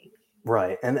immediately.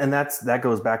 Right. And that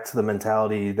goes back to the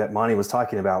mentality that Monty was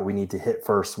talking about. We need to hit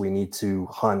first. We need to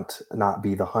hunt, not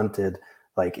be the hunted.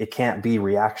 Like, it can't be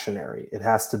reactionary. It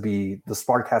has to be, the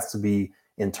spark has to be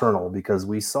internal, because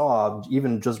we saw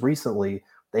even just recently,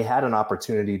 they had an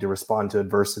opportunity to respond to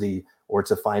adversity or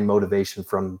to find motivation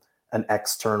from an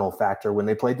external factor when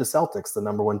they played the Celtics, the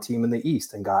number one team in the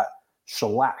East, and got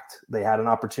shellacked. They had an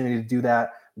opportunity to do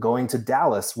that going to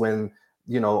Dallas when,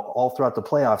 all throughout the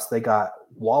playoffs, they got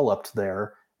walloped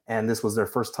there, and this was their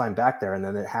first time back there. And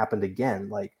then it happened again.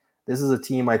 Like, this is a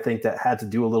team, I think, that had to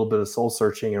do a little bit of soul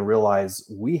searching and realize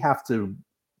we have to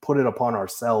put it upon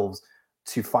ourselves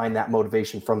to find that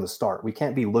motivation from the start. We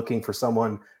can't be looking for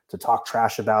someone to talk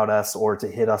trash about us or to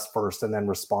hit us first and then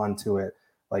respond to it.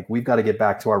 Like, we've got to get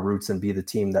back to our roots and be the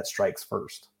team that strikes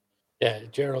first. Yeah,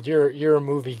 Gerald, you're a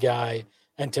movie guy.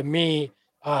 And to me,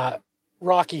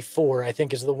 Rocky IV, I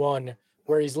think, is the one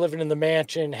where he's living in the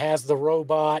mansion, has the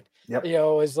robot,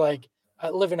 is like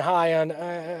living high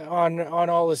on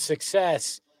all his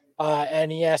success.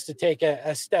 And he has to take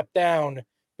a step down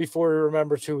before he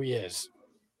remembers who he is.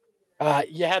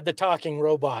 You had the talking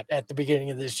robot at the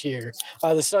beginning of this year.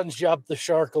 The Suns jumped the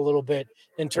shark a little bit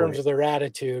in terms of their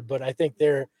attitude, but I think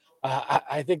they're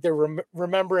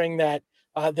remembering that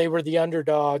they were the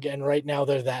underdog, and right now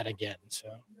they're that again. So,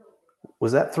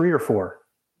 was that 3 or 4?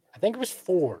 I think it was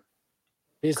 4.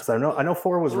 Because I know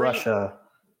 4 was 3, Russia.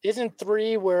 Isn't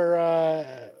 3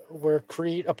 where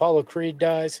Apollo Creed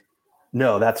dies?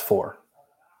 No, that's 4.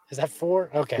 Is that 4?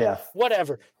 Okay. Yeah.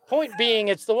 Whatever. Point being,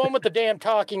 it's the one with the damn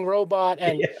talking robot,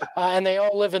 and they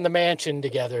all live in the mansion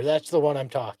together. That's the one I'm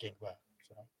talking about.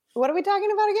 So. What are we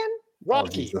talking about again?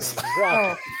 Rocky.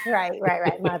 Oh, Rocky.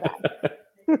 right. My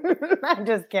bad. I'm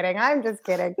just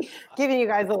kidding. Giving you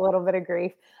guys a little bit of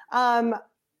grief.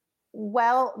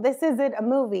 Well, this isn't a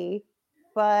movie,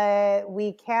 but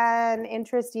we can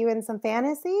interest you in some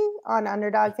fantasy on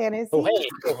Underdog Fantasy. Oh, hey.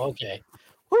 Oh, okay.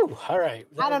 Whew, all right.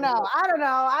 I don't know.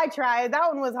 I tried. That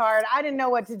one was hard. I didn't know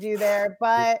what to do there,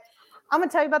 but I'm going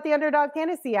to tell you about the Underdog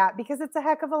Fantasy app because it's a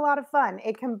heck of a lot of fun.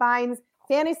 It combines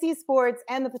fantasy sports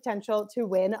and the potential to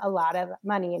win a lot of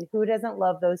money. And who doesn't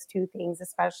love those two things,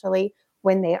 especially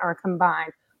when they are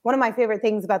combined? One of my favorite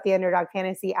things about the Underdog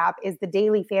Fantasy app is the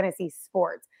daily fantasy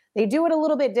sports. They do it a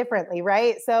little bit differently,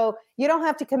 right? So you don't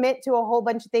have to commit to a whole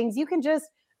bunch of things. You can just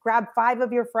grab 5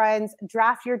 of your friends,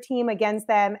 draft your team against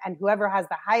them, and whoever has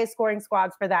the highest scoring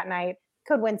squads for that night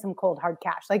could win some cold hard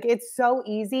cash. Like, it's so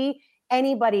easy.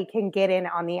 Anybody can get in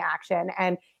on the action.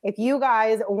 And if you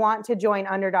guys want to join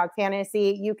Underdog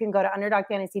Fantasy, you can go to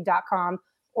underdogfantasy.com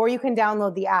or you can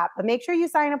download the app. But make sure you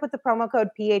sign up with the promo code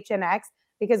PHNX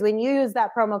because when you use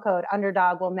that promo code,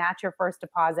 Underdog will match your first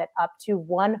deposit up to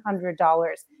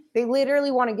 $100. They literally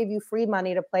want to give you free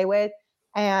money to play with.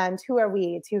 And who are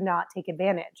we to not take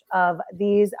advantage of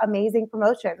these amazing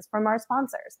promotions from our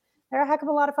sponsors? They're a heck of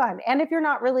a lot of fun. And if you're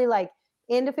not really like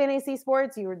into fantasy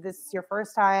sports, this is your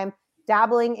first time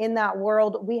dabbling in that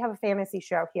world, we have a fantasy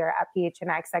show here at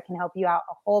PHNX that can help you out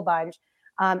a whole bunch.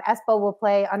 Espo will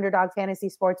play Underdog Fantasy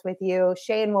Sports with you.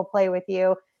 Shane will play with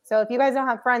you. So if you guys don't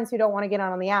have friends who don't want to get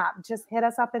on the app, just hit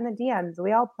us up in the DMs.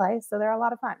 We all play, so they're a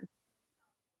lot of fun.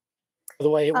 The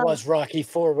way it was Rocky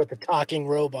 4 with the talking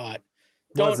robot.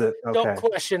 Was it? Okay. Don't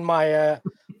question my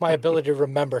my ability to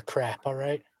remember crap, all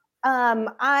right? I'm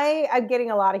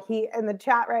getting a lot of heat in the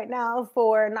chat right now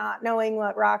for not knowing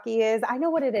what Rocky is. I know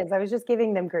what it is. I was just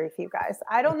giving them grief, you guys.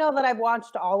 I don't know that I've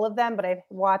watched all of them, but I've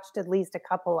watched at least a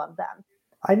couple of them.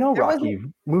 I know Rocky.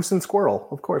 Moose and Squirrel.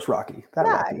 Of course, Rocky.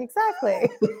 Rocky.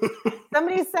 Exactly.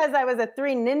 Somebody says I was a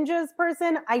Three Ninjas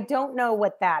person. I don't know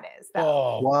what that is, though.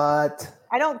 Oh. What?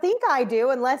 I don't think I do,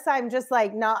 unless I'm just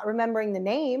like not remembering the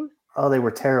name. Oh, they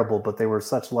were terrible, but they were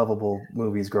such lovable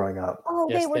movies growing up. Oh,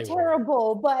 yes, they were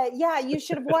terrible, but yeah, you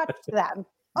should have watched them.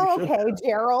 Okay,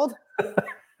 Gerald.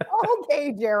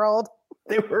 Okay, Gerald.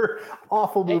 They were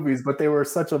awful movies, but they were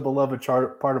such a beloved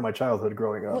part of my childhood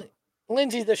growing up.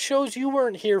 Lindsay, the shows you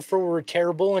weren't here for were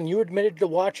terrible, and you admitted to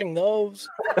watching those.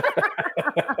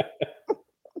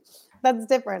 That's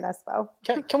different, Espo.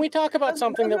 Can we talk about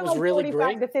something that was really 45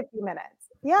 great? to 50 minutes.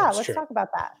 Yeah, let's talk about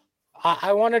that.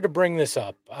 I wanted to bring this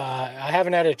up. I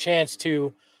haven't had a chance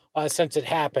to since it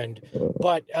happened,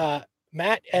 but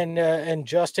Matt and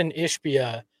Justin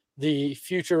Ishbia, the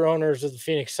future owners of the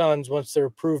Phoenix Suns, once they're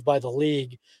approved by the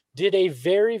league, did a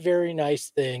very, very nice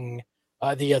thing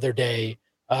the other day.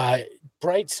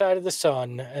 Bright Side of the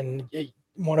Sun, and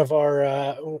one of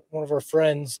our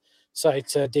friends'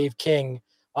 sites, Dave King,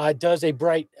 does a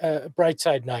bright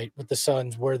side night with the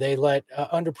Suns, where they let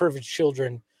underprivileged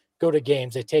children go to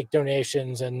games. They take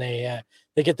donations and they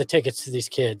get the tickets to these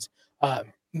kids.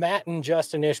 Matt and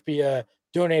Justin Ishbia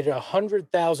donated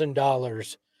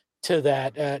 $100,000 to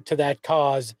that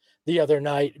cause the other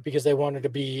night because they wanted to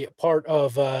be part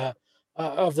of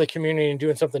the community and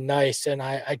doing something nice. And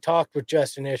I talked with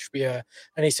Justin Ishbia,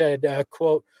 and he said,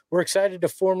 quote, "We're excited to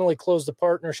formally close the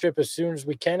partnership as soon as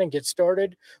we can and get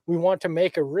started. We want to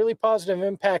make a really positive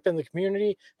impact on the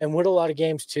community and win a lot of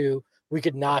games too. We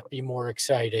could not be more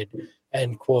excited,"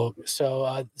 end quote.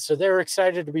 So they're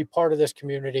excited to be part of this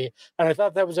community. And I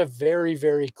thought that was a very,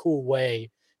 very cool way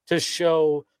to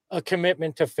show a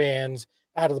commitment to fans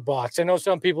out of the box. I know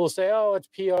some people say, oh, it's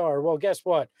PR. Well, guess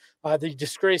what? The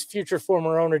disgraced future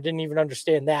former owner didn't even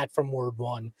understand that from word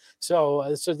one.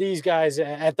 So these guys,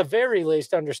 at the very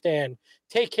least, understand,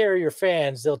 take care of your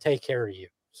fans, they'll take care of you.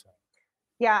 So.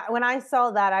 Yeah, when I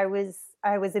saw that, I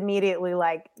was immediately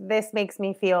like, this makes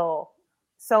me feel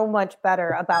so much better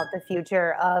about the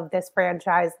future of this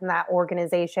franchise and that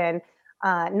organization,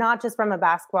 not just from a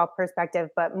basketball perspective,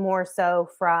 but more so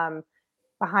from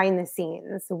behind the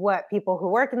scenes, what people who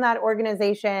work in that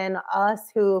organization, us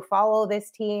who follow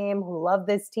this team, who love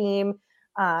this team,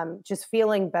 just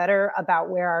feeling better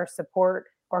about where our support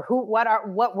or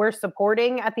what we're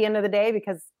supporting at the end of the day,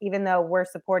 because even though we're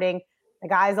supporting the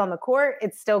guys on the court,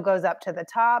 it still goes up to the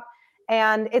top.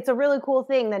 And it's a really cool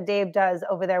thing that Dave does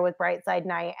over there with Brightside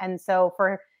Night. And so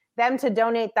for them to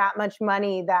donate that much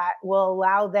money that will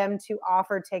allow them to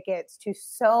offer tickets to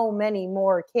so many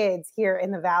more kids here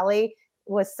in the Valley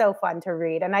was so fun to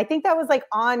read. And I think that was like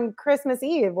on Christmas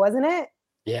Eve, wasn't it?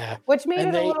 Yeah. Which made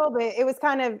And it a little bit, it was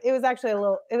actually a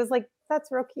little, it was like,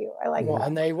 that's real cute. I like that.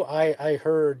 And I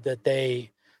heard that they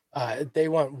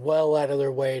went well out of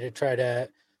their way to try to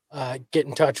get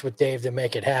in touch with Dave to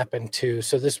make it happen too.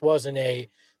 So this wasn't a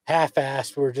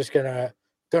half-assed, we're just gonna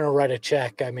write a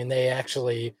check. I mean, they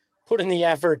actually put in the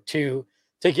effort to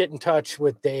get in touch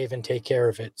with Dave and take care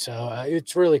of it. So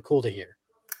it's really cool to hear.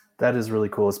 That is really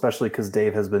cool, especially because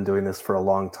Dave has been doing this for a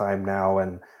long time now,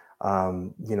 and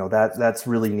that's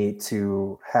really neat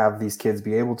to have these kids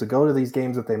be able to go to these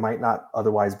games that they might not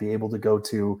otherwise be able to go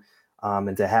to,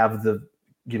 and to have the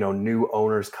new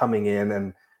owners coming in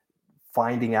and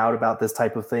finding out about this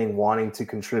type of thing, wanting to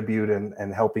contribute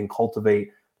and helping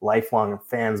cultivate lifelong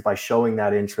fans by showing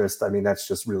that interest. I mean, that's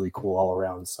just really cool all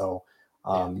around. So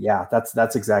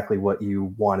that's exactly what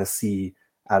you want to see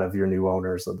out of your new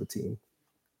owners of the team.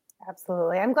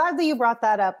 Absolutely. I'm glad that you brought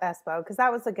that up, Espo, because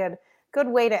that was a good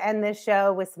way to end this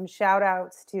show, with some shout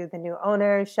outs to the new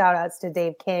owners, shout outs to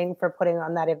Dave King for putting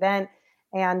on that event,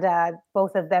 and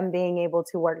both of them being able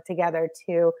to work together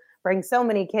to bring so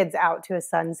many kids out to a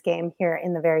Suns game here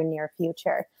in the very near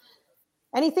future.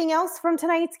 Anything else from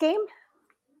tonight's game?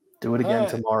 Do it again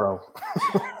tomorrow.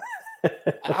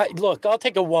 Look, I'll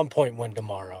take a 1-point win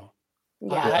tomorrow.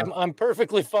 Yeah. I'm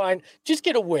perfectly fine. Just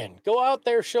get a win. Go out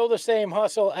there, show the same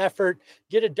hustle, effort,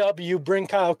 get a W, bring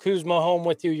Kyle Kuzma home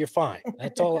with you. You're fine.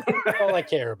 That's all I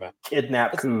care about.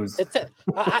 Kidnap Kuz.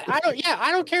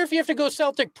 I don't care if you have to go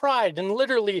Celtic pride and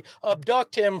literally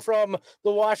abduct him from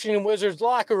the Washington Wizards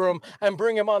locker room and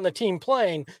bring him on the team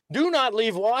plane. Do not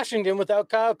leave Washington without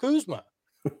Kyle Kuzma.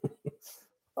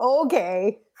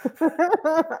 Okay.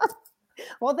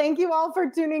 Well, thank you all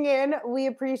for tuning in. We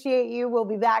appreciate you. We'll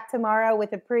be back tomorrow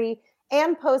with a pre-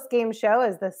 and post-game show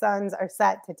as the Suns are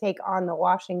set to take on the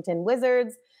Washington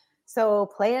Wizards. So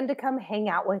plan to come hang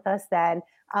out with us then.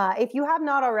 If you have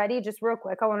not already, just real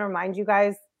quick, I want to remind you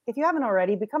guys, if you haven't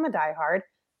already, become a diehard.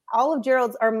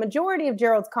 Majority of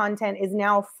Gerald's content is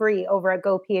now free over at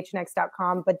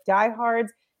gophnx.com, but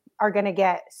diehards are going to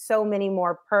get so many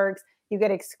more perks. You get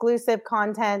exclusive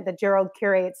content that Gerald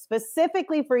curates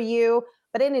specifically for you.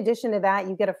 But in addition to that,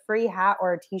 you get a free hat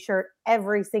or a t-shirt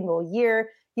every single year.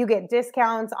 You get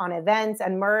discounts on events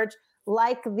and merch,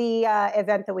 like the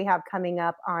event that we have coming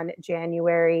up on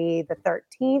January the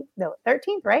 13th. No,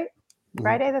 13th, right? Mm-hmm.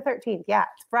 Friday the 13th. Yeah,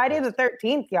 it's Friday the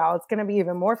 13th, y'all. It's going to be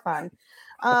even more fun.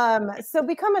 So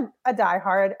become a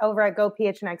diehard over at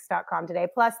gophnx.com today.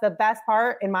 Plus, the best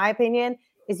part, in my opinion,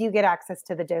 is you get access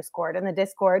to the Discord. And the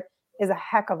Discord is a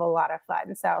heck of a lot of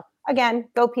fun. So again,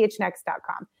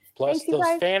 gophnx.com. Plus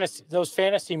those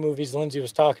fantasy movies Lindsay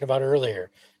was talking about earlier,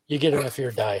 you get them if you're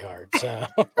a diehard. So.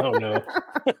 Oh no.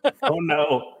 Oh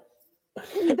no.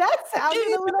 That sounded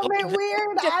a little bit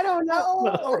weird. I don't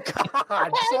know. Oh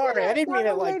God. Sorry. I didn't mean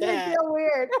it like that. Made me feel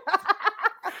weird.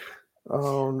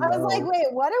 Oh no. I was like,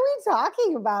 wait, what are we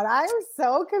talking about? I'm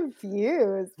so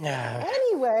confused. Yeah.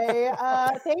 Anyway,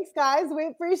 thanks guys. We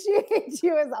appreciate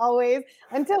you as always.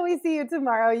 Until we see you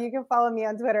tomorrow, you can follow me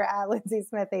on Twitter at Lindsay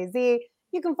Smith AZ.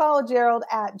 You can follow Gerald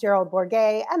at Gerald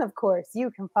Bourget. And of course, you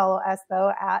can follow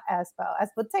Espo at Espo.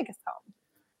 Espo, take us home.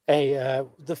 Hey,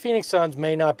 the Phoenix Suns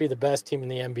may not be the best team in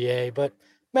the NBA, but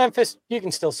Memphis, you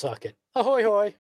can still suck it. Ahoy, hoy.